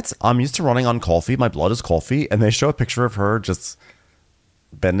nights. I'm used to running on coffee. My blood is coffee. And they show a picture of her just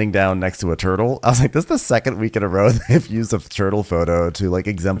bending down next to a turtle. I was like, this is the second week in a row they've used a turtle photo to like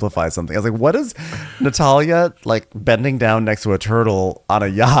exemplify something. I was like, what does Natalya like bending down next to a turtle on a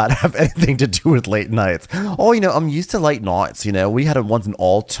yacht have anything to do with late nights? Oh, I'm used to late nights. We had once an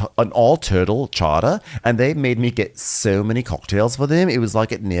all turtle charter, and they made me get so many cocktails for them. It was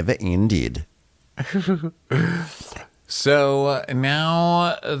like it never ended. So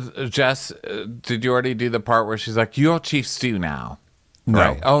now, Jess, did you already do the part where she's like, "You're Chief Stew now"? No,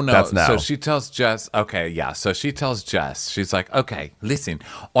 right. Oh, no. That's now. So she tells Jess, okay, yeah. So she tells Jess, she's like, "Okay, listen,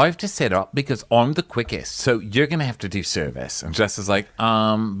 I have to set up because I'm the quickest. So you're going to have to do service." And Jess is like,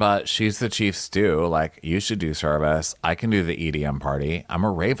 but she's the chief stew. Like, you should do service. I can do the EDM party. I'm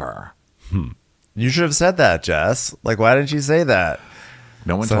a raver. You should have said that, Jess. Like, why didn't you say that?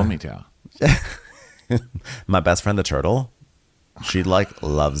 No one told me to. My best friend, the turtle, she like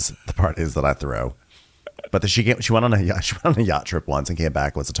loves the parties that I throw. But she went on a yacht trip once and came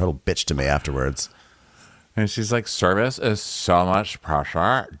back, was a total bitch to me afterwards. And she's like, "Service is so much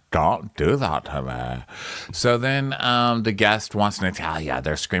pressure. Don't do that to me." So then the guest wants Natalya.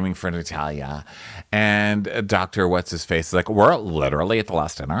 They're screaming for Natalya. And Dr. What's-His-Face is like, "We're literally at the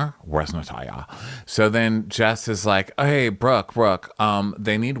last dinner. Where's Natalya?" So then Jess is like, "Hey, Brooke,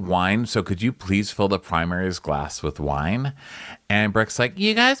 they need wine. So could you please fill the primary's glass with wine?" And Brooke's like,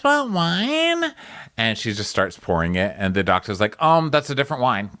 "You guys want wine?" And she just starts pouring it. And the doctor's like, "That's a different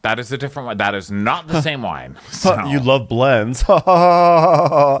wine. That is a different wine. That is not the same wine." So, you love blends.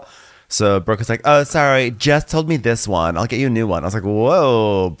 So Brooke is like, "Oh, sorry. Jess told me this one. I'll get you a new one." I was like,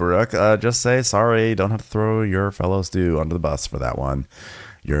 "Whoa, Brooke. Just say sorry. Don't have to throw your fellow stew under the bus for that one.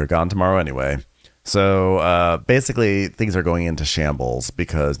 You're gone tomorrow anyway." So basically, things are going into shambles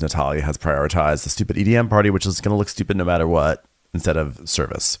because Natalya has prioritized the stupid EDM party, which is going to look stupid no matter what, instead of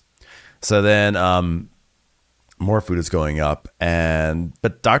service. So then more food is going up,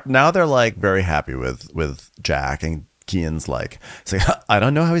 but now they're like very happy with Jack, and Kian's like, "I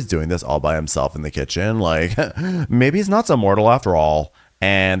don't know how he's doing this all by himself in the kitchen. Like, maybe he's not so mortal after all."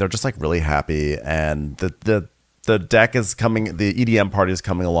 And they're just like really happy, and the deck is coming, the EDM party is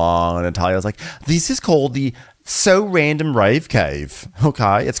coming along, and Natalya's like, "This is called the So Random Rave Cave.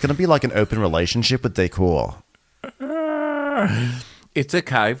 Okay, it's gonna be like an open relationship with decor." It's a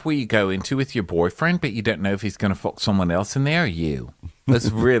cave where you go into with your boyfriend, but you don't know if he's going to fuck someone else in there or you. It's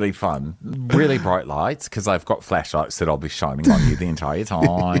really fun. Really bright lights, because I've got flashlights that I'll be shining on you the entire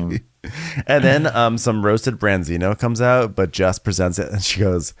time. And then some roasted branzino comes out, but Jess presents it, and she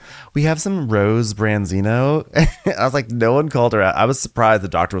goes, "We have some rose branzino." I was like, no one called her out. I was surprised the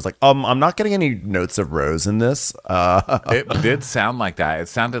doctor was like, "I'm not getting any notes of rose in this." It did sound like that. It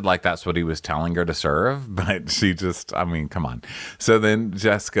sounded like that's what he was telling her to serve, but she just, come on. So then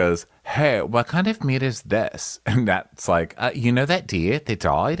Jess goes, "Hey, what kind of meat is this?" And that's like, you know that deer that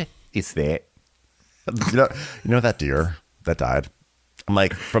died? It's that. You know that deer that died? I'm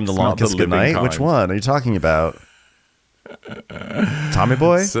like, from the It's Long not the Kiss living Goodnight? kind. Which one are you talking about? Tommy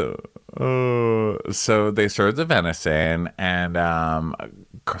Boy? So they served the venison, and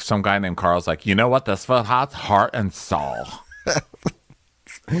some guy named Carl's like, "You know what this food has? Heart and soul."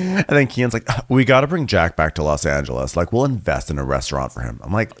 And then Kian's like, "We got to bring Jack back to Los Angeles. Like, we'll invest in a restaurant for him."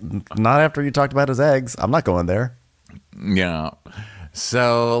 I'm like, not after you talked about his eggs. I'm not going there. Yeah.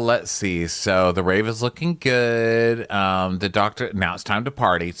 So let's see. So the rave is looking good. The doctor, now it's time to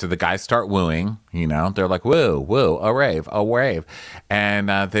party. So the guys start wooing, they're like, "Woo, woo, a rave, a rave." And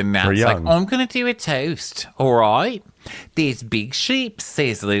then Nat's like, "I'm going to do a toast. All right. There's big sheeps,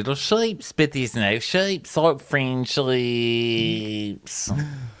 there's little sheeps, but there's no sheeps like friend sheeps."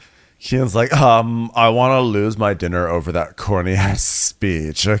 Kian's like, "I want to lose my dinner over that corny ass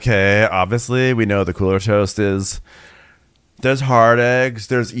speech. Okay. Obviously, we know the cooler toast is, there's hard eggs,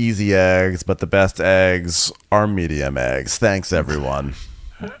 there's easy eggs, but the best eggs are medium eggs. Thanks, everyone."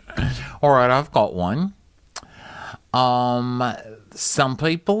 All right, I've got one. Some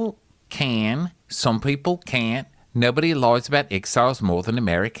people can, some people can't. Nobody lies about exiles more than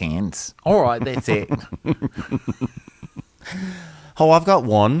Americans. All right, that's it. Oh, I've got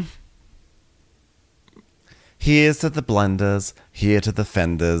one. Here's to the blenders, here to the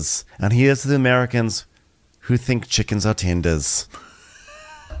fenders, and here's to the Americans who think chickens are tenders.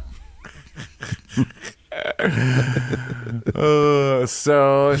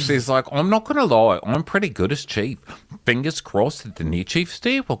 So she's like, I'm not going to lie. I'm pretty good as chief. Fingers crossed that the new chief,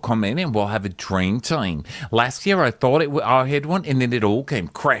 Steve, will come in and we'll have a dream team. Last year, I thought I had one, and then it all came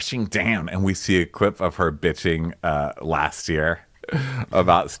crashing down. And we see a clip of her bitching last year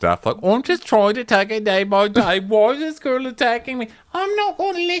about stuff like, I'm just trying to take it day by day. Why is this girl attacking me? I'm not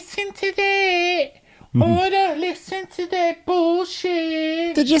going to listen to that. Oh, I don't listen to that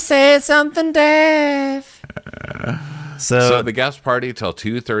bullshit. Did you say something, Dave? So the guest party till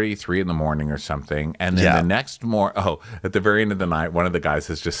 2:33 in the morning or something, and then the next at the very end of the night, one of the guys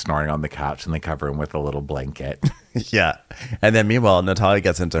is just snoring on the couch, and they cover him with a little blanket. Yeah, and then meanwhile, Natalya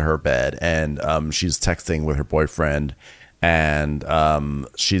gets into her bed, and she's texting with her boyfriend, and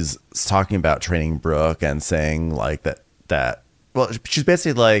she's talking about training Brooke and saying like that. Well, she's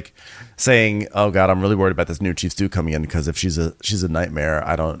basically like saying, "Oh God, I'm really worried about this new Chief Stew coming in because if she's a nightmare,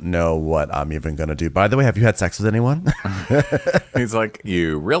 I don't know what I'm even gonna do." By the way, have you had sex with anyone? He's like,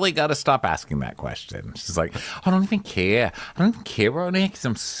 "You really got to stop asking that question." She's like, "I don't even care. I don't even care right now because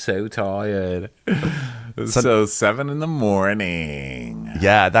I'm so tired." So 7 in the morning.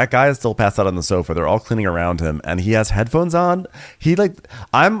 Yeah, that guy is still passed out on the sofa. They're all cleaning around him, and he has headphones on.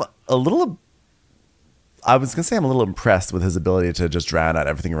 I was going to say I'm a little impressed with his ability to just drown out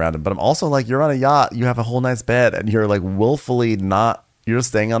everything around him. But I'm also like, you're on a yacht. You have a whole nice bed. And you're like willfully not, you're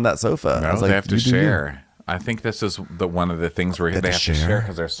staying on that sofa. No, they have to share. I think this is one of the things where they have to share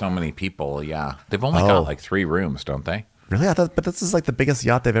because there's so many people. Yeah. They've only got like 3 rooms, don't they? Really? But this is like the biggest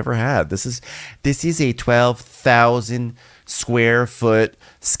yacht they've ever had. This is a 12,000 square foot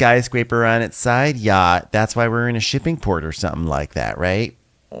skyscraper on its side yacht. That's why we're in a shipping port or something like that, right?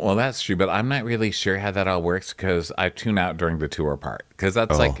 Well, that's true, but I'm not really sure how that all works because I tune out during the tour part because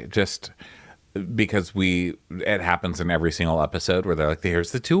that's like just because it happens in every single episode where they're like,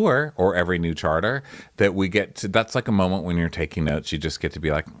 here's the tour, or every new charter that we get to. That's like a moment when you're taking notes. You just get to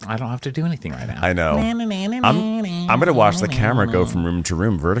be like, I don't have to do anything right now. I know. I'm going to watch the camera go from room to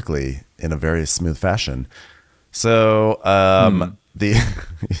room vertically in a very smooth fashion. So, you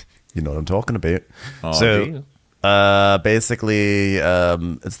know what I'm talking about. Oh, so, basically,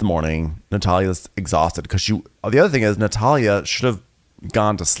 it's the morning. Natalya's exhausted because the other thing is Natalya should have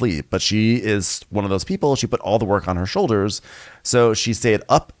gone to sleep, but she is one of those people. She put all the work on her shoulders, so she stayed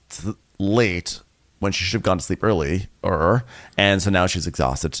up late when she should have gone to sleep early, and so now she's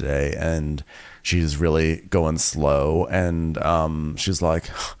exhausted today, and she's really going slow, and she's like,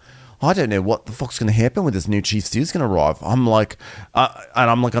 I don't know what the fuck's going to happen when this new Chief Stew's going to arrive. I'm like, and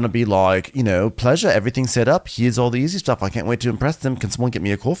I'm like going to be like, pleasure, everything's set up. Here's all the easy stuff. I can't wait to impress them. Can someone get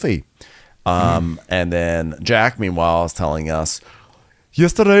me a coffee? And then Jack, meanwhile, is telling us,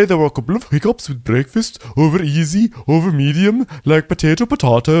 yesterday there were a couple of hiccups with breakfast, over easy, over medium, like potato.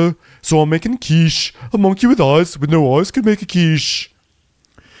 So I'm making quiche. A monkey with eyes could make a quiche.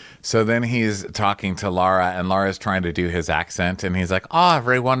 So then he's talking to Laura, and Laura's trying to do his accent, and he's like, "Oh,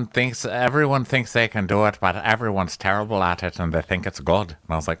 everyone thinks they can do it, but everyone's terrible at it, and they think it's good."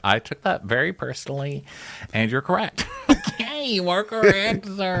 And I was like, I took that very personally, and you're correct. Okay, you are correct,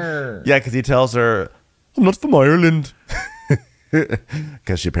 sir. Yeah, because he tells her, "I'm not from Ireland,"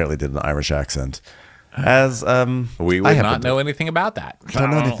 because she apparently did an Irish accent. As we would not know anything about that. Don't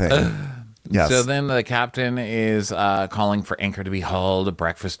know anything. Yes. So then the captain is calling for anchor to be hauled.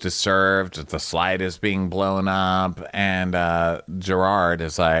 Breakfast is served. The slide is being blown up. And Gerard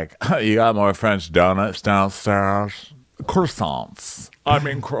is like, "You got more French donuts downstairs? Croissants. I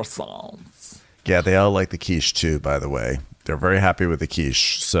mean croissants." Yeah, they all like the quiche too, by the way. They're very happy with the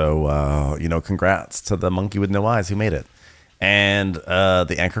quiche. So, congrats to the monkey with no eyes who made it. And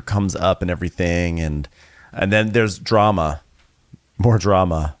the anchor comes up and everything. And then there's drama. More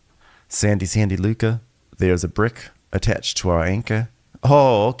drama. Sandy Luca, there's a brick attached to our anchor.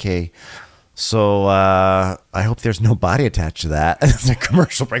 Oh, okay. So I hope there's no body attached to that. It's a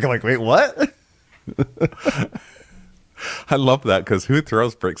commercial break. I'm like, wait, what? I love that because who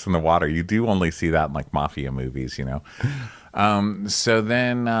throws bricks in the water? You do only see that in like mafia movies, So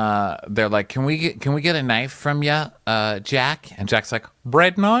then they're like, can we get a knife from you, Jack? And Jack's like,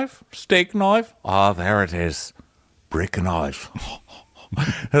 bread knife, steak knife. Oh, there it is, brick knife.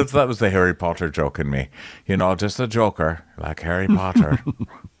 That was the Harry Potter joke in me. Just a joker like Harry Potter.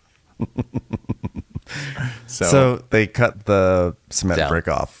 So they cut the cement So. brick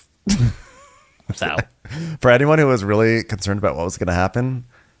off. So For anyone who was really concerned about what was going to happen,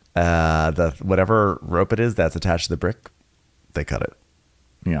 the whatever rope it is that's attached to the brick, they cut it.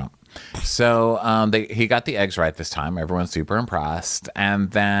 yeah. So he got the eggs right this time. Everyone's super impressed.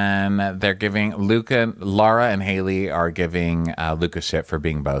 And then they're giving Laura and Haley are giving Luca shit for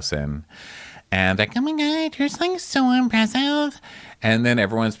being bosun. And they're like, oh my God, you're like so impressive. And then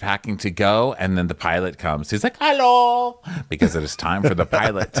everyone's packing to go. And then the pilot comes. He's like, hello. Because it is time for the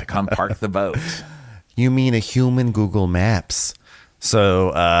pilot to come park the boat. You mean a human Google Maps?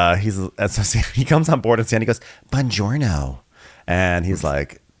 So he comes on board and Sandy goes, Buongiorno. And he's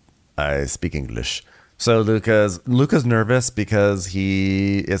like, I speak English. So Luca's nervous because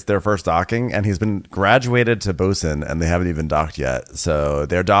it's their first docking and he's been graduated to bosun and they haven't even docked yet. So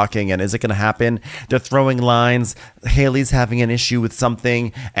they're docking and is it going to happen? They're throwing lines. Haley's having an issue with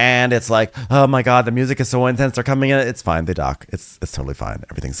something and it's like, oh my God, the music is so intense. They're coming in. It's fine. They dock. It's totally fine.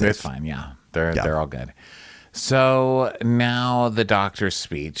 Everything's safe. It's fine. Yeah. They're all good. So now the doctor's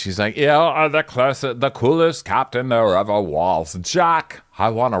speech. He's like, yeah, the coolest captain there ever was. Jack, I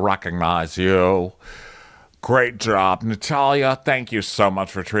want to recognize you. Great job. Natalya, thank you so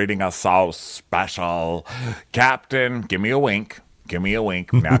much for treating us so special. Captain, give me a wink. Give me a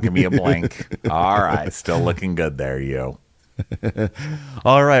wink. Now give me a blink. All right. Still looking good there, you.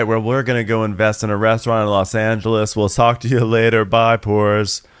 All right. Well, we're going to go invest in a restaurant in Los Angeles. We'll talk to you later. Bye,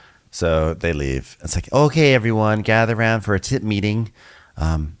 Pours. So they leave. It's like, okay, everyone, gather around for a tip meeting.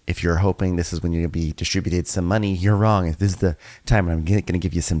 If you're hoping this is when you're going to be distributed some money, you're wrong. This is the time when I'm going to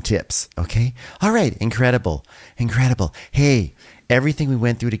give you some tips. Okay? All right. Incredible. Hey, everything we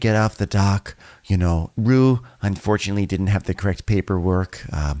went through to get off the dock, Rue unfortunately didn't have the correct paperwork.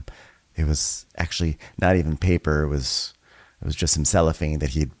 It was actually not even paper. It was just some cellophane that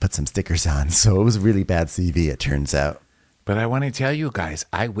he'd put some stickers on. So it was a really bad CV, it turns out. But I want to tell you guys,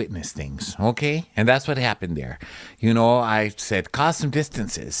 I witnessed things, okay? And that's what happened there. I said, cause some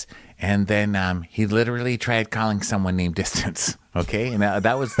distances. And then he literally tried calling someone named Distance, okay? And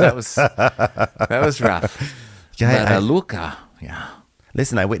that was rough. Yeah, but Luca, yeah.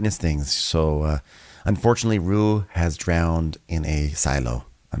 Listen, I witnessed things. So unfortunately, Rue has drowned in a silo.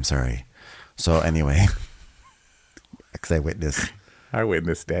 I'm sorry. So anyway, because I witnessed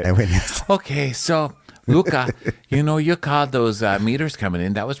it. I witnessed. Okay, so Luca, you caught those meters coming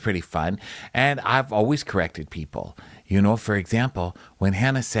in. That was pretty fun. And I've always corrected people. For example, when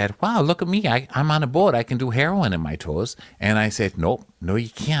Hannah said, wow, look at me. I'm on a boat. I can do heroin in my toes. And I said, nope, no, you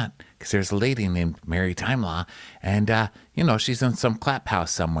can't. Because there's a lady named Mary Timelaw. And, she's in some clap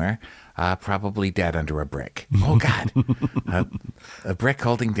house somewhere. Probably dead under a brick. Oh, God. A brick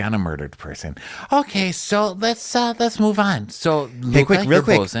holding down a murdered person. Okay, so let's move on. So, Luca, hey, real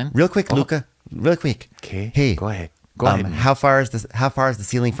quick, Luca. Real quick. Okay. Hey, go ahead. Go ahead. How far is the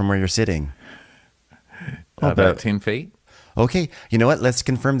ceiling from where you're sitting? About 10 feet. Okay. You know what? Let's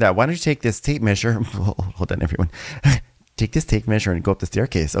confirm that. Why don't you take this tape measure? Hold on, everyone. Take this tape measure and go up the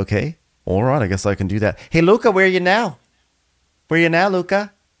staircase. Okay. All right. I guess I can do that. Hey, Luca, where are you now?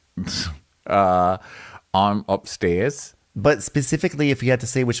 Luca? I'm upstairs. But specifically, if you had to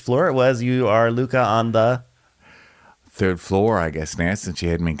say which floor it was, you are Luca on the third floor, I guess now, since you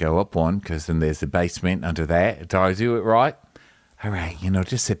had me go up one, because then there's the basement under that. Did I do it right? All right,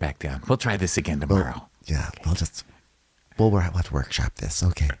 just sit back down. We'll try this again tomorrow. Yeah, we'll have to workshop this.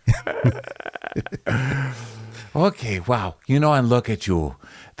 Okay. Okay, wow. And look at you.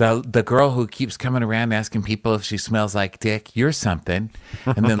 The girl who keeps coming around asking people if she smells like dick, you're something.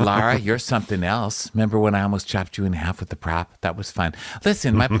 And then Lara, you're something else. Remember when I almost chopped you in half with the prop? That was fun.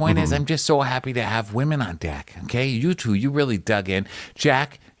 Listen, my point is I'm just so happy to have women on deck, okay? You two, you really dug in.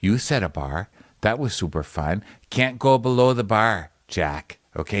 Jack, you set a bar. That was super fun. Can't go below the bar, Jack.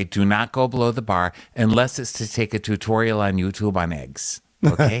 Okay, do not go below the bar unless it's to take a tutorial on YouTube on eggs,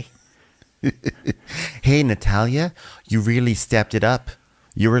 okay? Hey, Natalya, you really stepped it up.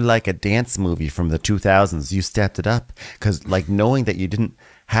 You were like a dance movie from the 2000s. You stepped it up because, knowing that you didn't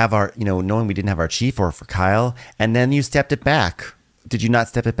have knowing we didn't have our chief or for Kyle, and then you stepped it back. Did you not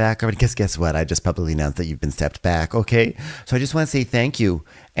step it back? Or guess what? I just publicly announced that you've been stepped back. Okay, so I just want to say thank you,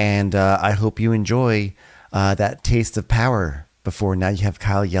 and I hope you enjoy that taste of power before now you have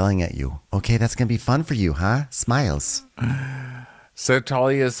Kyle yelling at you. Okay, that's gonna be fun for you, huh? Smiles. So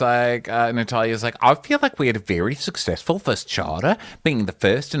Natalia's like, I feel like we had a very successful first charter, being the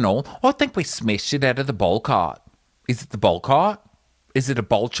first and all. I think we smashed it out of the ball cart. Is it the ball cart? Is it a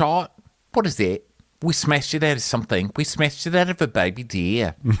ball chart? What is it? We smashed it out of something. We smashed it out of a baby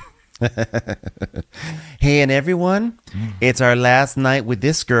deer. Hey, and everyone, it's our last night with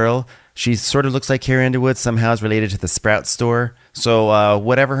this girl. She sort of looks like Carrie Underwood, somehow is related to the Sprout store. So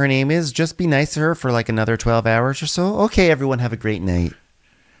whatever her name is, just be nice to her for like another 12 hours or so. Okay, everyone, have a great night.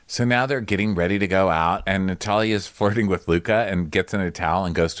 So now they're getting ready to go out, and Natalya is flirting with Luca and gets in a towel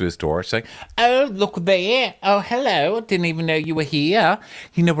and goes to his door. She's like, "Oh, look there. Oh, hello. Didn't even know you were here.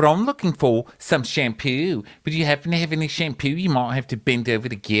 You know what I'm looking for? Some shampoo. But do you happen to have any shampoo you might have to bend over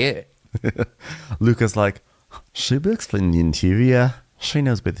to get?" Luca's like, she works for the interior. She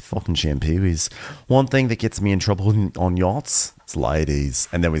knows where the fucking shampoo is. One thing that gets me in trouble on yachts is ladies.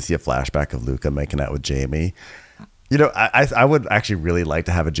 And then we see a flashback of Luca making out with Jamie. You know, I would actually really like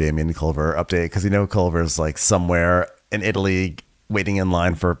to have a Jamie and Culver update because, you know, Culver's like somewhere in Italy waiting in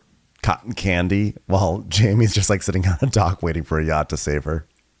line for cotton candy while Jamie's just like sitting on a dock waiting for a yacht to save her.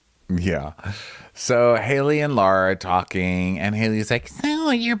 Yeah. So Haley and Laura are talking, and Haley's like,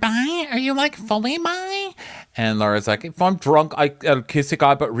 So, you're bi? Are you like fully bi? and Laura's like, if I'm drunk, I'll kiss a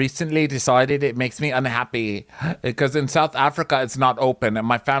guy, but recently decided it makes me unhappy because in South Africa, it's not open, and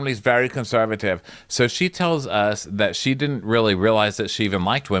my family's very conservative. So she tells us that she didn't really realize that she even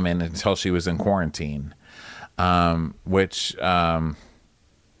liked women until she was in quarantine, which, what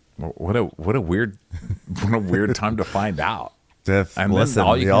a weird time to find out. And listen, then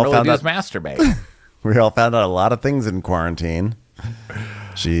all you can really do is masturbate. We all found out a lot of things in quarantine.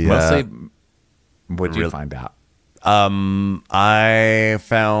 She Mostly, what'd you find out? I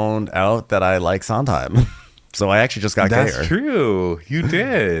found out that I like Sondheim. So I actually just got gayer. That's true. You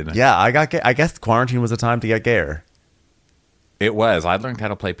did. Yeah, I got gay. I guess quarantine was a time to get gayer. It was. I learned how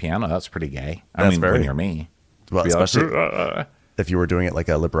to play piano. That's pretty gay. I That's mean, very- when you're me. Well, Be like, especially if you were doing it like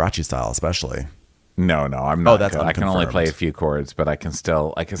a Liberace style, especially. No, I'm not. That's good. I can only unconfirmed. play a few chords, but I can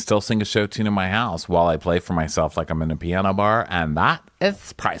still sing a show tune in my house while I play for myself like I'm in a piano bar, and that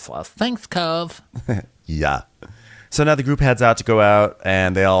is priceless. Thanks, Cove. Yeah. So now the group heads out to go out,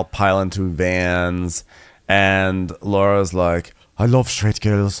 and they all pile into vans. And Laura's like, "I love straight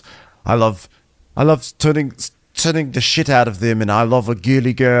girls. I love turning the shit out of them, and I love a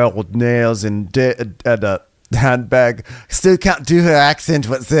girly girl with nails and a handbag. Still can't do her accent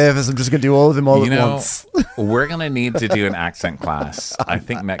whatsoever, so I'm just gonna do all of them all at once." We're gonna need to do an accent class. I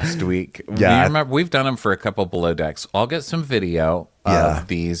think next week. Yeah. You remember we've done them for a couple below decks. I'll get some video of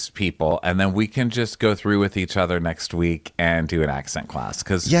these people, and then we can just go through with each other next week and do an accent class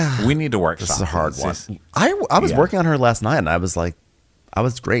because we need to workshop. This is a hard one. This. I was working on her last night, and I was like, I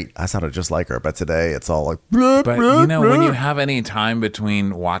was great. I sounded just like her, but today it's all like. But you know, when you have any time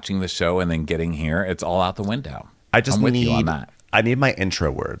between watching the show and then getting here, it's all out the window. I'm with you on that. I need my intro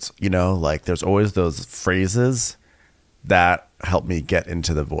words. You know, like there's always those phrases that help me get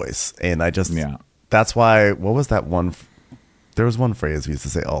into the voice, and I just that's why. What was that one? There was one phrase we used to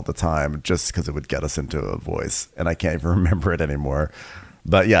say all the time, just because it would get us into a voice, and I can't even remember it anymore.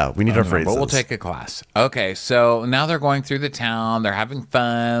 But yeah, we need our phrases. But we'll take a class. Okay, so now they're going through the town. They're having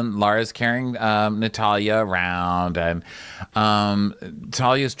fun. Laura's carrying Natalya around, and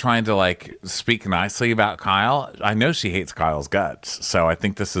Talia's trying to like speak nicely about Kyle. I know she hates Kyle's guts, so I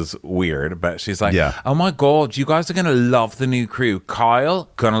think this is weird. But she's like, "Oh my god, you guys are gonna love the new crew. Kyle,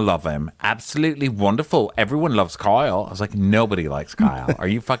 gonna love him. Absolutely wonderful. Everyone loves Kyle." I was like, "Nobody likes Kyle. Are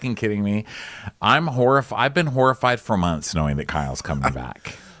you fucking kidding me?" I'm horrified. I've been horrified for months knowing that Kyle's coming back.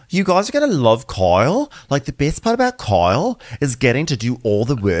 You guys are going to love Kyle. Like, the best part about Kyle is getting to do all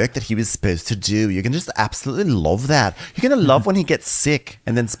the work that he was supposed to do. You can just absolutely love that. You're going to love when he gets sick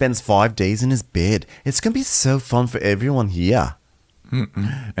and then spends 5 days in his bed. It's going to be so fun for everyone here.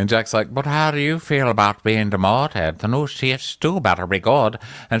 And Jack's like, "But how do you feel about being demoted? The new shifts do better be good."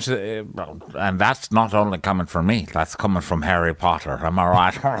 And and that's not only coming from me, that's coming from Harry Potter. Am I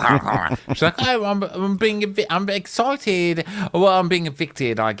right? She's like, "Oh, I'm excited. Well, I'm being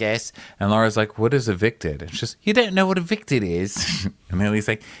evicted, I guess." And Laura's like, "What is evicted?" And she's just, "You don't know what evicted is." And Lily's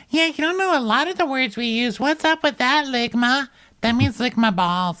like, Yeah, you don't know a lot of the words we use. What's up with that, Ligma? That means lick my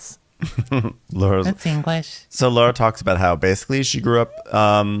balls. That's English. So Laura talks about how basically she grew up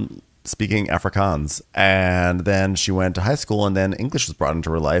speaking Afrikaans, and then she went to high school, and then English was brought into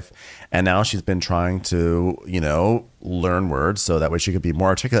her life, and now she's been trying to, you know, learn words so that way she could be more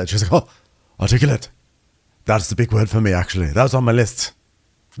articulate. She's like, "Oh, articulate. That's the big word for me, actually. That was on my list.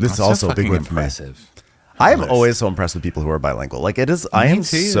 This is also a big word for me." I am always so impressed with people who are bilingual. Like, it is, I am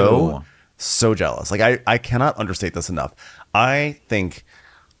so jealous. Like, I cannot understate this enough. I think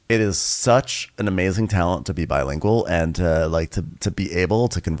it is such an amazing talent to be bilingual and to be able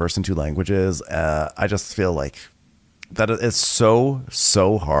to converse in two languages. I just feel like that is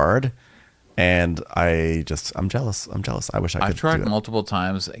so hard, and I'm jealous. I wish I could. I've tried do it. multiple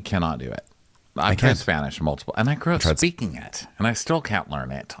times, cannot do it. I've tried Spanish multiple, and I grew up speaking it, and I still can't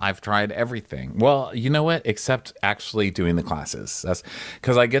learn it. I've tried everything. Well, you know what? Except actually doing the classes. That's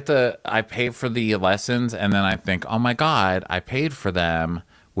because I pay for the lessons, and then I think, oh my God, I paid for them,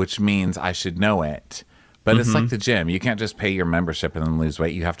 which means I should know it. But it's like the gym. You can't just pay your membership and then lose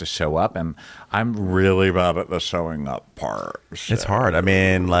weight. You have to show up, and I'm really bad at the showing up part. So. It's hard. I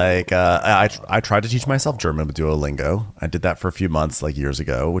mean, like, I tried to teach myself German with Duolingo. I did that for a few months, like years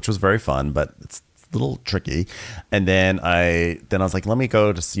ago, which was very fun, but it's a little tricky. And then I was like, let me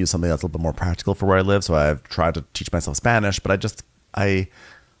go just use something that's a little bit more practical for where I live. So I've tried to teach myself Spanish, but I just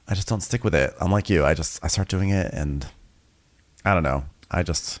don't stick with it. I'm like you. I start doing it, and I don't know.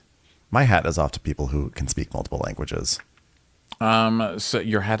 My hat is off to people who can speak multiple languages. So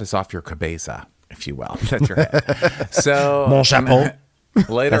your hat is off your cabeza, if you will. That's your hat. So Mon chapeau.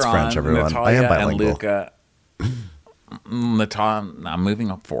 Later That's French, on, everyone. Natalya I am and bilingual. Luca. I'm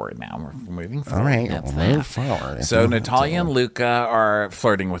moving up forward now. We're moving forward. All right. That's Move that. forward. So Natalya and Luca are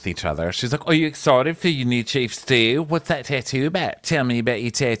flirting with each other. She's like, "Are you excited for your new chief stew? What's that tattoo about? Tell me about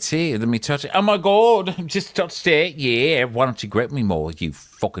your tattoo. Let me touch it. Oh my God, just touched it. Yeah. Why don't you grip me more, you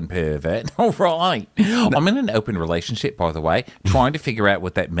fucking pervert?" All right. I'm in an open relationship, by the way, trying to figure out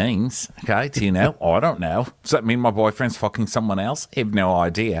what that means. Okay. Do you know? I don't know. Does that mean my boyfriend's fucking someone else? I have no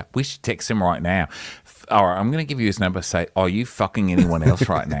idea. We should text him right now. All right, I'm going to give you his number. Say, are you fucking anyone else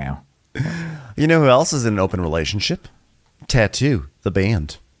right now? You know who else is in an open relationship? Tattoo, the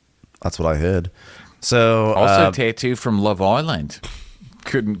band. That's what I heard. So Also, Tattoo from Love Island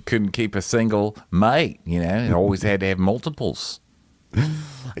couldn't keep a single mate. You know, it always had to have multiples.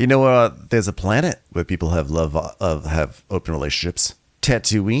 you know, there's a planet where people have have open relationships.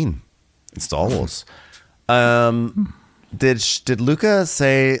 Tatooine, in Star Wars. Did Luca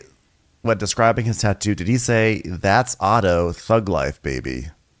say? When describing his tattoo, did he say, "That's Otto, thug life, baby"?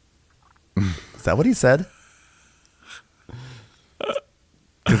 Is that what he said?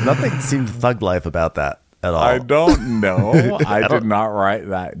 Because nothing seemed thug life about that at all. I don't know. I did not write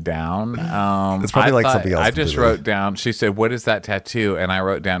that down. It's probably like something else I just completely. wrote down, she said, "What is that tattoo?" And I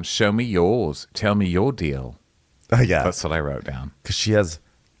wrote down, "Show me yours. Tell me your deal." Yeah, That's what I wrote down. because she has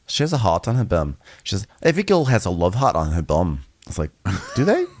a heart on her bum. She says, "Every girl has a love heart on her bum." It's like, do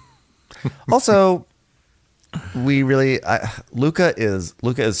they? Also, Luca is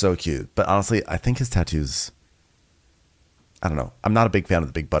so cute, but honestly, I think his tattoos, I don't know. I'm not a big fan of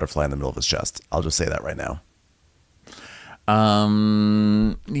the big butterfly in the middle of his chest. I'll just say that right now.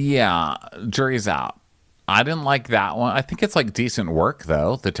 Yeah, jury's out. I didn't like that one. I think it's like decent work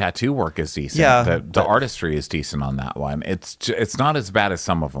though. The tattoo work is decent. Yeah, the artistry is decent on that one. It's not as bad as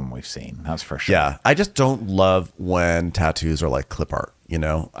some of them we've seen. That's for sure. Yeah, I just don't love when tattoos are like clip art. You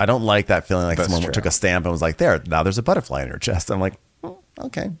know, I don't like that feeling like That's someone true. took a stamp and was like, "There, now there's a butterfly in your chest." I'm like,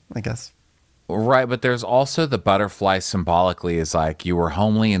 okay, I guess. Right, but there's also the butterfly symbolically is like you were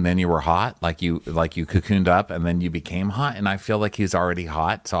homely and then you were hot, like you cocooned up and then you became hot, and I feel like he's already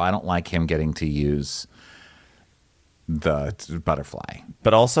hot, so I don't like him getting to use the butterfly.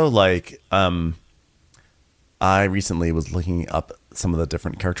 But also, like, I recently was looking up some of the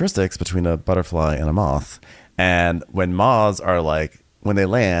different characteristics between a butterfly and a moth, and when moths are like, when they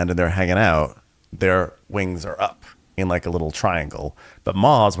land and they're hanging out, their wings are up in like a little triangle. But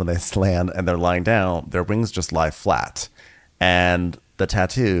moths, when they land and they're lying down, their wings just lie flat. And the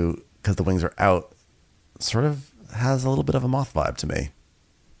tattoo, because the wings are out, sort of has a little bit of a moth vibe to me.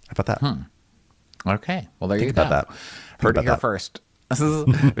 How about that? Okay, well there Think you go. about that. Heard it about here that. first.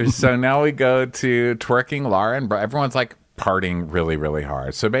 So now we go to twerking Laura and everyone's like partying really, really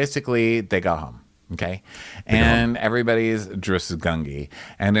hard. So basically they go home. Okay. And everybody's dressed as Gungi.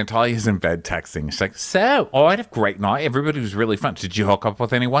 And Natalya's in bed texting. She's like, "So, I had a great night. Everybody was really fun. Did you hook up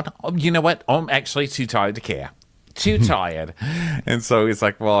with anyone?" "Oh, you know what? I'm actually too tired to care. Too tired." And so he's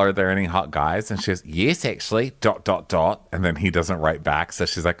like, "Well, are there any hot guys?" And she goes, "Yes, actually, ... And then he doesn't write back. So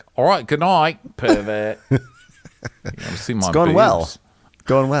she's like, "All right, good night, pervert." You want to see my It's going boobs? well.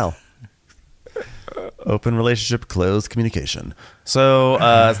 Going well. Open relationship, closed communication. So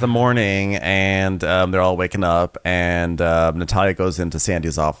it's the morning, and they're all waking up, and Natalya goes into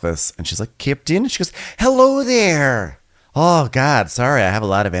Sandy's office, and she's like, "Captain?" She goes, "Hello there." "Oh, God, sorry, I have a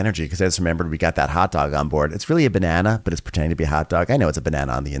lot of energy because I just remembered we got that hot dog on board. It's really a banana, but it's pretending to be a hot dog. I know it's a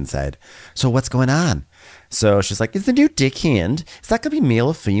banana on the inside. So what's going on?" So she's like, "Is the new dick hand? Is that going to be male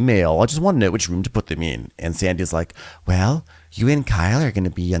or female? I just want to know which room to put them in." And Sandy's like, "Well, you and Kyle are going to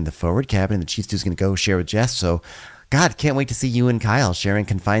be on the forward cabin, and the chief stew's going to go share with Jess. So, God, can't wait to see you and Kyle sharing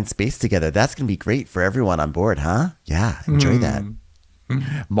confined space together. That's going to be great for everyone on board, huh? Yeah, enjoy that."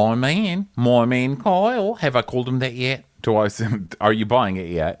 My man Kyle. Have I called him that yet? Are you buying it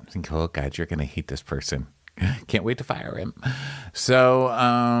yet? I think, oh God, you're gonna hate this person. Can't wait to fire him. So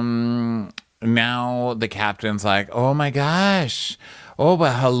now the captain's like, oh my gosh. Oh,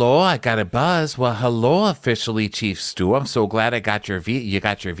 well, hello, I got a buzz. Well, hello, officially, Chief Stu. I'm so glad I got you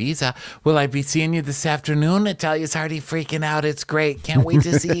got your visa. Will I be seeing you this afternoon? Natalia's already freaking out. It's great. Can't wait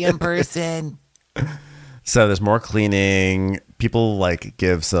to see you in person. So there's more cleaning. People like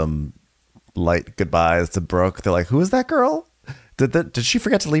give some light goodbyes to Brooke. They're like, who is that girl? Did she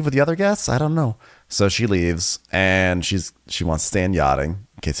forget to leave with the other guests? I don't know. So she leaves, and she wants to stay in yachting,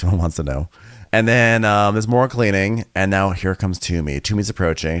 in case anyone wants to know. And then there's more cleaning, and now here comes Toomey. Toomey's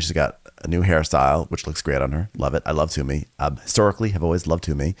approaching. She's got a new hairstyle, which looks great on her. Love it. I love Toomey. Historically, have always loved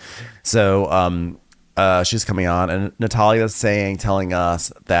Toomey. So she's coming on, and Natalya's telling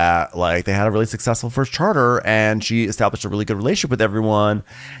us that like they had a really successful first charter, and she established a really good relationship with everyone,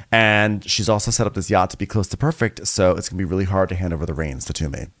 and she's also set up this yacht to be close to perfect. So it's gonna be really hard to hand over the reins to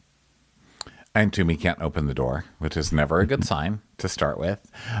Toomey. And Toomey can't open the door, which is never a good sign to start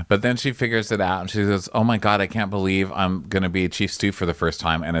with. But then she figures it out, and she says, oh my God, I can't believe I'm going to be Chief Stew for the first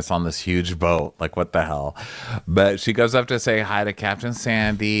time, and it's on this huge boat. Like, what the hell? But she goes up to say hi to Captain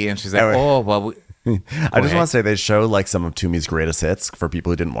Sandy, and she's like, oh, well... I just want to say they show like some of Toomey's greatest hits for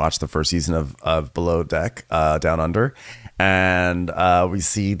people who didn't watch the first season of Below Deck, Down Under. And we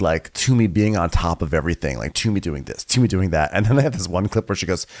see like Toomey being on top of everything, like Toomey doing this, Toomey doing that. And then they have this one clip where she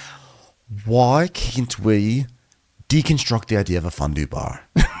goes, why can't we deconstruct the idea of a fondue bar?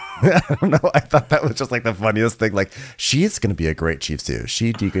 I don't know. I thought that was just like the funniest thing. Like, she's going to be a great Chief Stew.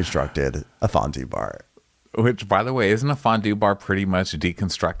 She deconstructed a fondue bar. Which, by the way, isn't a fondue bar pretty much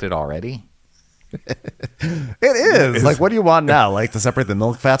deconstructed already? It is. Like, what do you want now? Like, to separate the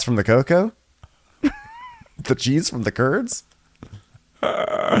milk fats from the cocoa? The cheese from the curds?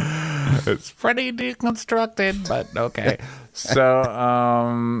 It's pretty deconstructed, but okay.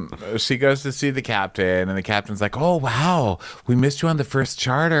 So she goes to see the captain, and the captain's like, oh, wow, we missed you on the first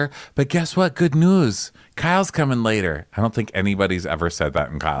charter, but guess what? Good news. Kyle's coming later. I don't think anybody's ever said that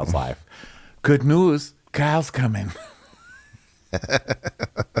in Kyle's life. Good news. Kyle's coming.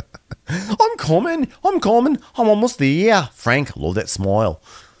 I'm coming. I'm almost there. Frank, love that smile.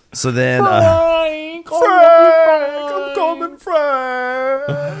 So then... Frank, I'm coming,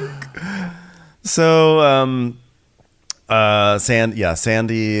 Frank. So,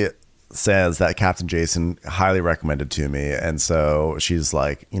 Sandy says that Captain Jason highly recommended Toomey, and so she's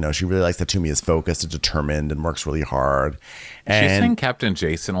like, you know, she really likes that Toomey is focused and determined and works really hard. And she's saying Captain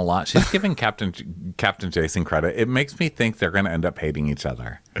Jason a lot. She's giving Captain Jason credit. It makes me think they're going to end up hating each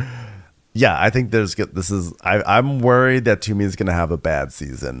other. Yeah, I think I'm worried that Toomey is going to have a bad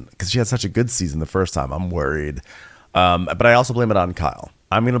season because she had such a good season the first time. I'm worried. But I also blame it on Kyle.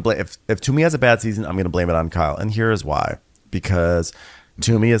 I'm going to blame, if Toomey has a bad season, I'm going to blame it on Kyle. And here is why. Because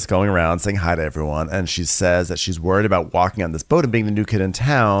Toomey is going around saying hi to everyone, and she says that she's worried about walking on this boat and being the new kid in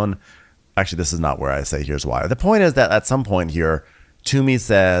town. Actually, this is not where I say here's why. The point is that at some point here, Toomey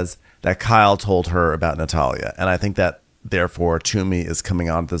says that Kyle told her about Natalya. And I think that therefore Toomey is coming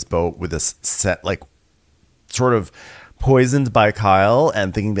onto this boat with this set, like, sort of poisoned by Kyle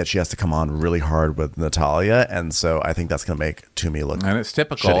and thinking that she has to come on really hard with Natalya. And so I think that's going to make Toomey look And it's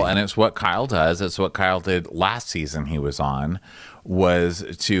typical, shitty. and it's what Kyle does. It's what Kyle did last season he was on, was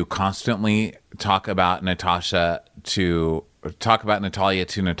to constantly talk about Natalya to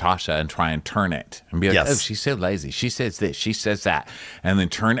Natasha and try and turn it and be like, Yes. oh, she's so lazy. She says this, she says that, and then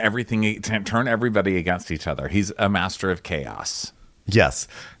turn everybody against each other. He's a master of chaos. Yes.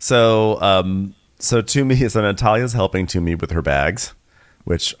 So Toomey, so Natalia's helping Toomey with her bags,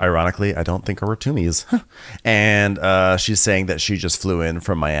 which ironically I don't think are Toomey's. And she's saying that she just flew in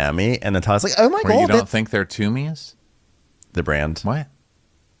from Miami, and Natalia's like, oh my Or God. you don't think they're Toomey's? The brand. What?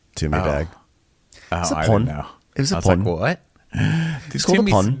 Toomey bag. Oh, It's a I pun. didn't know. It was a I was pun. like, what? It's called a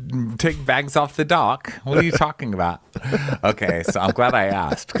Toomey's pun. take bags off the dock. What are you talking about? Okay, so I'm glad I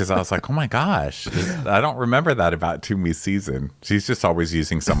asked because I was like, oh my gosh, I don't remember that about Toomey's season. She's just always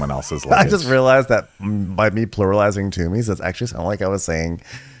using someone else's luggage. I just realized that by me pluralizing Toomey's, that's actually sound like I was saying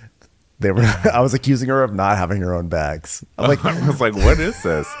I was accusing her of not having her own bags. I'm like, I was like, what is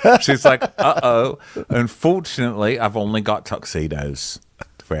this? She's like, uh-oh. Unfortunately, I've only got tuxedos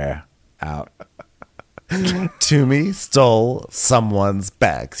to wear out. Toomey stole someone's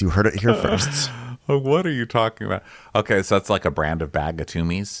bags. You heard it here first. What are you talking about? Okay, so that's like a brand of bag of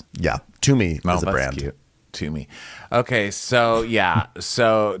Toomey's. Yeah, Toomey No, is a that's brand. cute. Toomey. Okay, so yeah,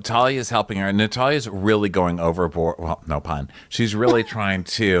 so Talia's helping her, and Natalia's really going overboard. Well, no pun. She's really trying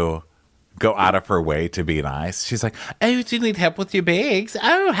to go out of her way to be nice. She's like, oh, do you need help with your bags?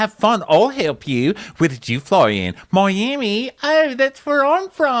 Oh, have fun. I'll help you. Where did you fly in? Miami. Oh, that's where I'm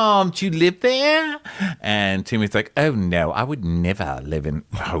from. Do you live there? And Timmy's like, oh, no, I would never live in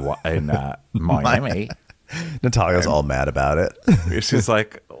Miami. Natalya's all mad about it. She's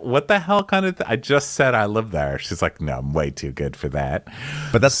like, what the hell kind of I just said I live there. She's like, no, I'm way too good for that.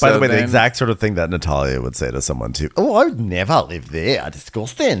 But that's, by the way, the exact sort of thing that Natalya would say to someone too. Oh, I would never live there.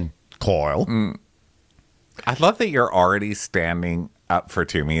 Disgusting, Kyle. I love that you're already standing up for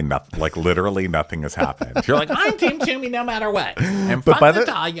Toomey and like literally nothing has happened. You're like, I'm Team Toomey no matter what. And fuck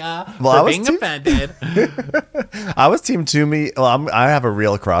Natalya for being offended. I was Team Toomey. Well, I have a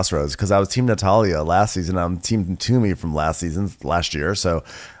real crossroads because I was Team Natalya last season. I'm Team Toomey from last year. So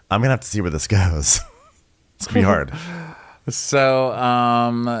I'm going to have to see where this goes. It's going to be hard.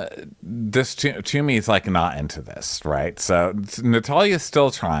 So this Toomey is like not into this, right? So Natalya's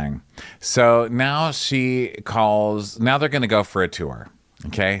still trying. So now she calls. Now they're going to go for a tour.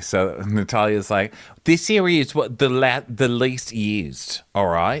 Okay, so Natalya's like, this area is what the least used, all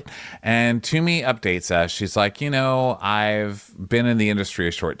right? And Toomey updates us. She's like, I've been in the industry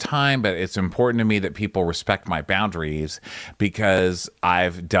a short time, but it's important to me that people respect my boundaries because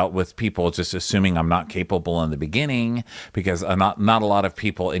I've dealt with people just assuming I'm not capable in the beginning because not a lot of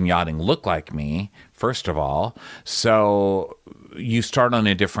people in yachting look like me, first of all. So you start on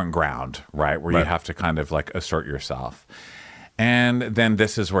a different ground, right, where you have to kind of like assert yourself. And then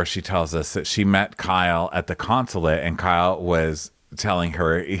this is where she tells us that she met Kyle at the consulate, and Kyle was telling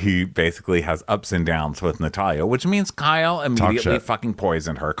her he basically has ups and downs with Natalya, which means Kyle immediately fucking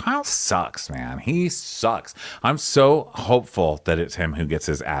poisoned her. Kyle sucks, man. He sucks. I'm so hopeful that it's him who gets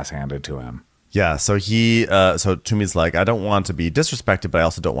his ass handed to him. Yeah, so so Toomey's like, I don't want to be disrespected, but I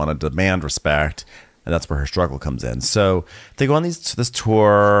also don't want to demand respect. And that's where her struggle comes in. So they go on this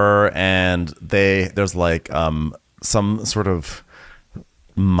tour, and there's like some sort of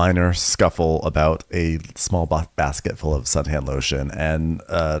minor scuffle about a small basket full of suntan lotion, and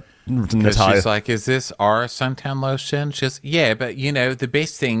Natalya's like, is this our suntan lotion? She's yeah, but the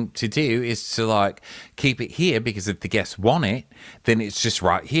best thing to do is to like keep it here because if the guests want it, then it's just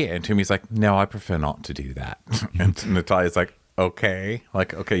right here. And Toomey's like, no, I prefer not to do that. And Natalya's like, okay,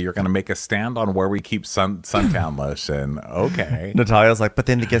 you're gonna make a stand on where we keep suntan lotion. Okay. Natalya's like, but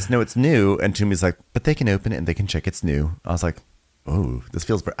then the guests know it's new, and Toomey's like, but they can open it and they can check it's new. I was like, oh, this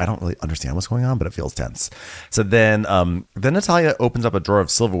feels I don't really understand what's going on, but it feels tense. So then Natalya opens up a drawer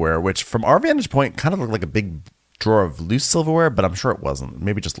of silverware, which from our vantage point kind of looked like a big drawer of loose silverware, but I'm sure it wasn't.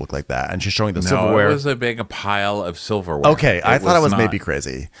 Maybe it just looked like that. And she's showing the silverware. It was a big pile of silverware. Okay, I thought I was maybe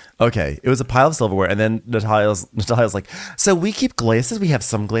crazy. Okay, it was a pile of silverware, and then Natalya's like, so we keep glasses. We have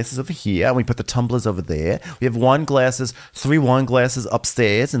some glasses over here, and we put the tumblers over there. We have 3 wine glasses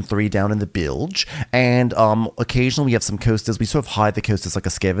upstairs and 3 down in the bilge. And occasionally we have some coasters. We sort of hide the coasters like a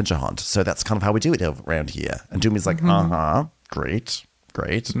scavenger hunt. So that's kind of how we do it around here. And Toomey's like, great.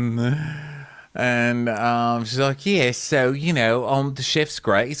 And she's like, yeah, so, the chef's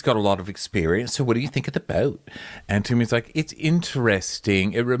great. He's got a lot of experience. So what do you think of the boat? And Toomey's like, it's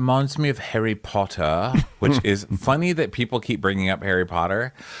interesting. It reminds me of Harry Potter, which is funny that people keep bringing up Harry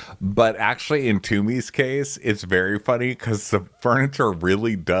Potter. But actually, in Toomey's case, it's very funny because the furniture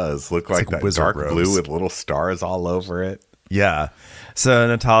really does look like that dark blue with little stars all over it. Yeah. So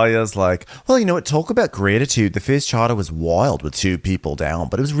Natalya's like, well, talk about gratitude. The first charter was wild with 2 people down,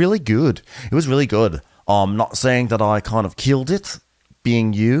 but it was really good. I'm not saying that I kind of killed it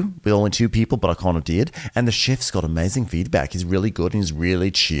being you with only 2 people, but I kind of did. And the chef's got amazing feedback. He's really good and he's really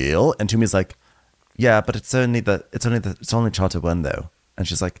chill. And Toomey's like, yeah, but it's only charter 1 though. And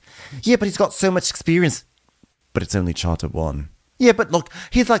she's like, yeah, but he's got so much experience. But it's only charter 1. Yeah, but look,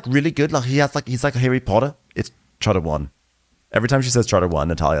 he's like really good. Like he's like Harry Potter. It's charter 1. Every time she says charter 1,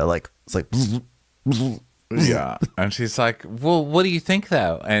 Natalya it's like yeah. And she's like, well, what do you think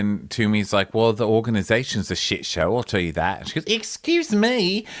though? And Toomey's like, well, the organization's a shit show, I'll tell you that. And she goes, excuse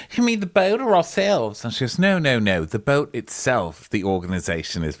me, you mean the boat or ourselves? And she goes, no, the boat itself, the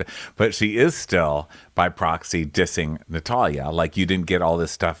organization is. But she is still by proxy dissing Natalya, like you didn't get all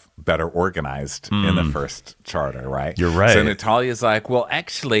this stuff better organized in the first charter, right? You're right. So Natalya's like, well,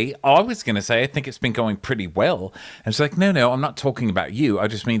 actually, I was going to say, I think it's been going pretty well. And she's like, no, I'm not talking about you. I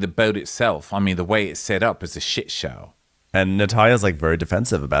just mean the boat itself. I mean, the way it's set up is a shit show. And Natalya's like very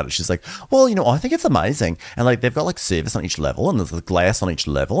defensive about it. She's like, well, I think it's amazing. And like they've got like service on each level and there's like glass on each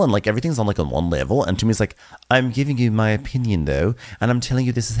level and like everything's on one level. And Toomey's like, I'm giving you my opinion though. And I'm telling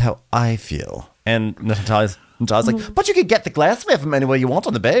you this is how I feel. And Natalya's like, but you could get the glassware from anywhere you want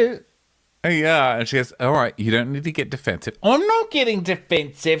on the boat. Yeah, and she goes, all right, you don't need to get defensive. Oh, I'm not getting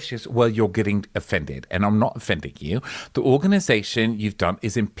defensive. She goes, well, you're getting offended, and I'm not offending you. The organization you've done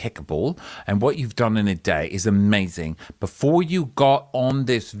is impeccable, and what you've done in a day is amazing. Before you got on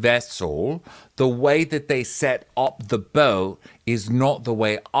this vessel, the way that they set up the boat is not the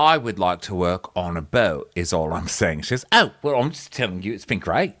way I would like to work on a boat, is all I'm saying. She goes, oh, well, I'm just telling you, it's been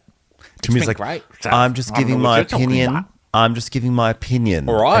great. To me, it's like, great. So, I'm just giving my opinion. I'm just giving my opinion.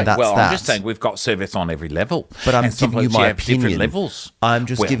 All right. And that's well, that. I'm just saying we've got service on every level. But I'm and giving you sometimes my have different opinion. levels. I'm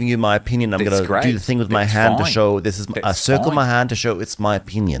just giving you my opinion. I'm going to do the thing with my That's hand to fine. show this is. I That's circle fine. my hand to show it's my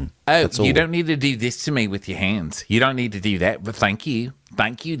opinion. Oh, That's all. you don't need to do this to me with your hands. You don't need to do that. But thank you.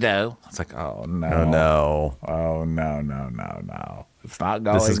 Thank you, though. It's like, oh, no. Oh, no. Oh, no. It's not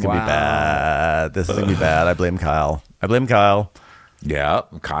going This is going to be bad. This is going to be bad. I blame Kyle. Yeah.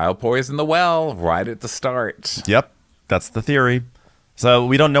 Kyle poisoned the well right at the start. Yep. That's the theory. So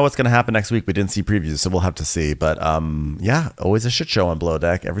we don't know what's going to happen next week. We didn't see previews, so we'll have to see. But yeah, always a shit show on Below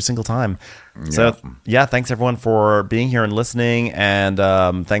Deck every single time. So yeah, thanks everyone for being here and listening. And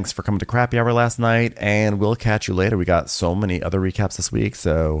thanks for coming to Crappy Hour last night. And we'll catch you later. We got so many other recaps this week.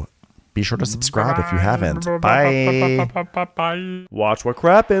 So be sure to subscribe if you haven't. Bye. Watch What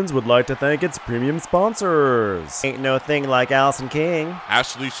Crappens would like to thank its premium sponsors. Ain't no thing like Allison King.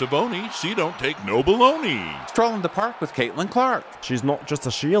 Ashley Savoni, she don't take no baloney. Stroll in the park with Caitlin Clark. She's not just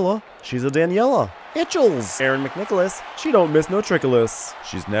a Sheila, she's a Daniela. Itchels. Aaron McNicholas, she don't miss no trickolas.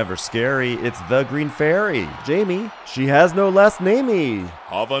 She's never scary, it's the Green Fairy. Jamie, she has no last namey.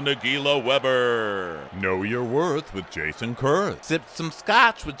 Hava Nagila Weber. Know your worth with Jason Kurth. Sip some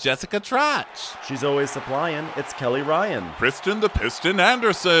scotch with Jessica Trotch. She's always supplying, it's Kelly Ryan. Kristen the Piston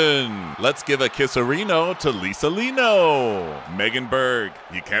Anderson. Let's give a kisserino to Lisa Lino. Megan Berg.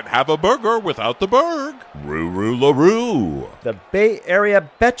 You can't have a burger without the Berg. Ruru LaRue. The Bay Area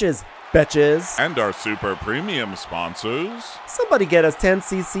Betches. And our super premium sponsors. Somebody get us 10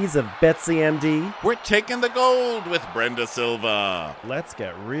 cc's of Betsy MD. We're taking the gold with Brenda Silva. Let's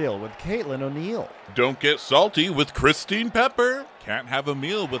get real with Caitlin O'Neill. Don't get salty with Christine Pepper. Can't have a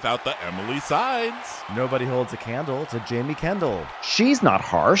meal without the Emily Sides. Nobody holds a candle to Jamie Kendall. She's not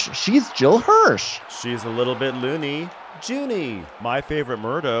harsh. She's Jill Hirsch. She's a little bit loony. Junie. My favorite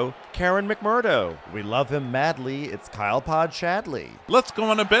Murdo, Karen McMurdo. We love him madly. It's Kyle Pod Shadley. Let's go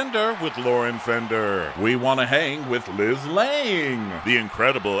on a bender with Lauren Fender. We want to hang with Liz Lang. The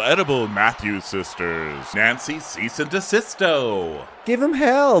incredible edible Matthews sisters. Nancy Cease and Desisto. Give him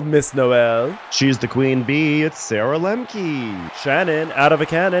hell, Miss Noel. She's the queen bee. It's Sarah Lemke. Shannon, out of a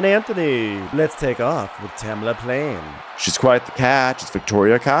cannon, Anthony. Let's take off with Tamla Plain. She's quite the catch. It's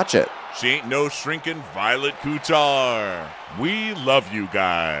Victoria Cotchett. She ain't no shrinking Violet Kuchar. We love you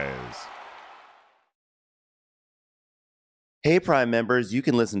guys. Hey, Prime members, you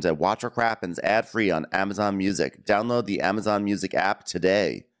can listen to Watch What Crappens ad-free on Amazon Music. Download the Amazon Music app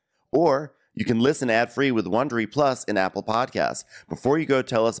today. Or you can listen ad-free with Wondery Plus in Apple Podcasts. Before you go,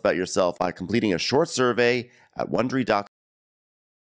 tell us about yourself by completing a short survey at Wondery.com.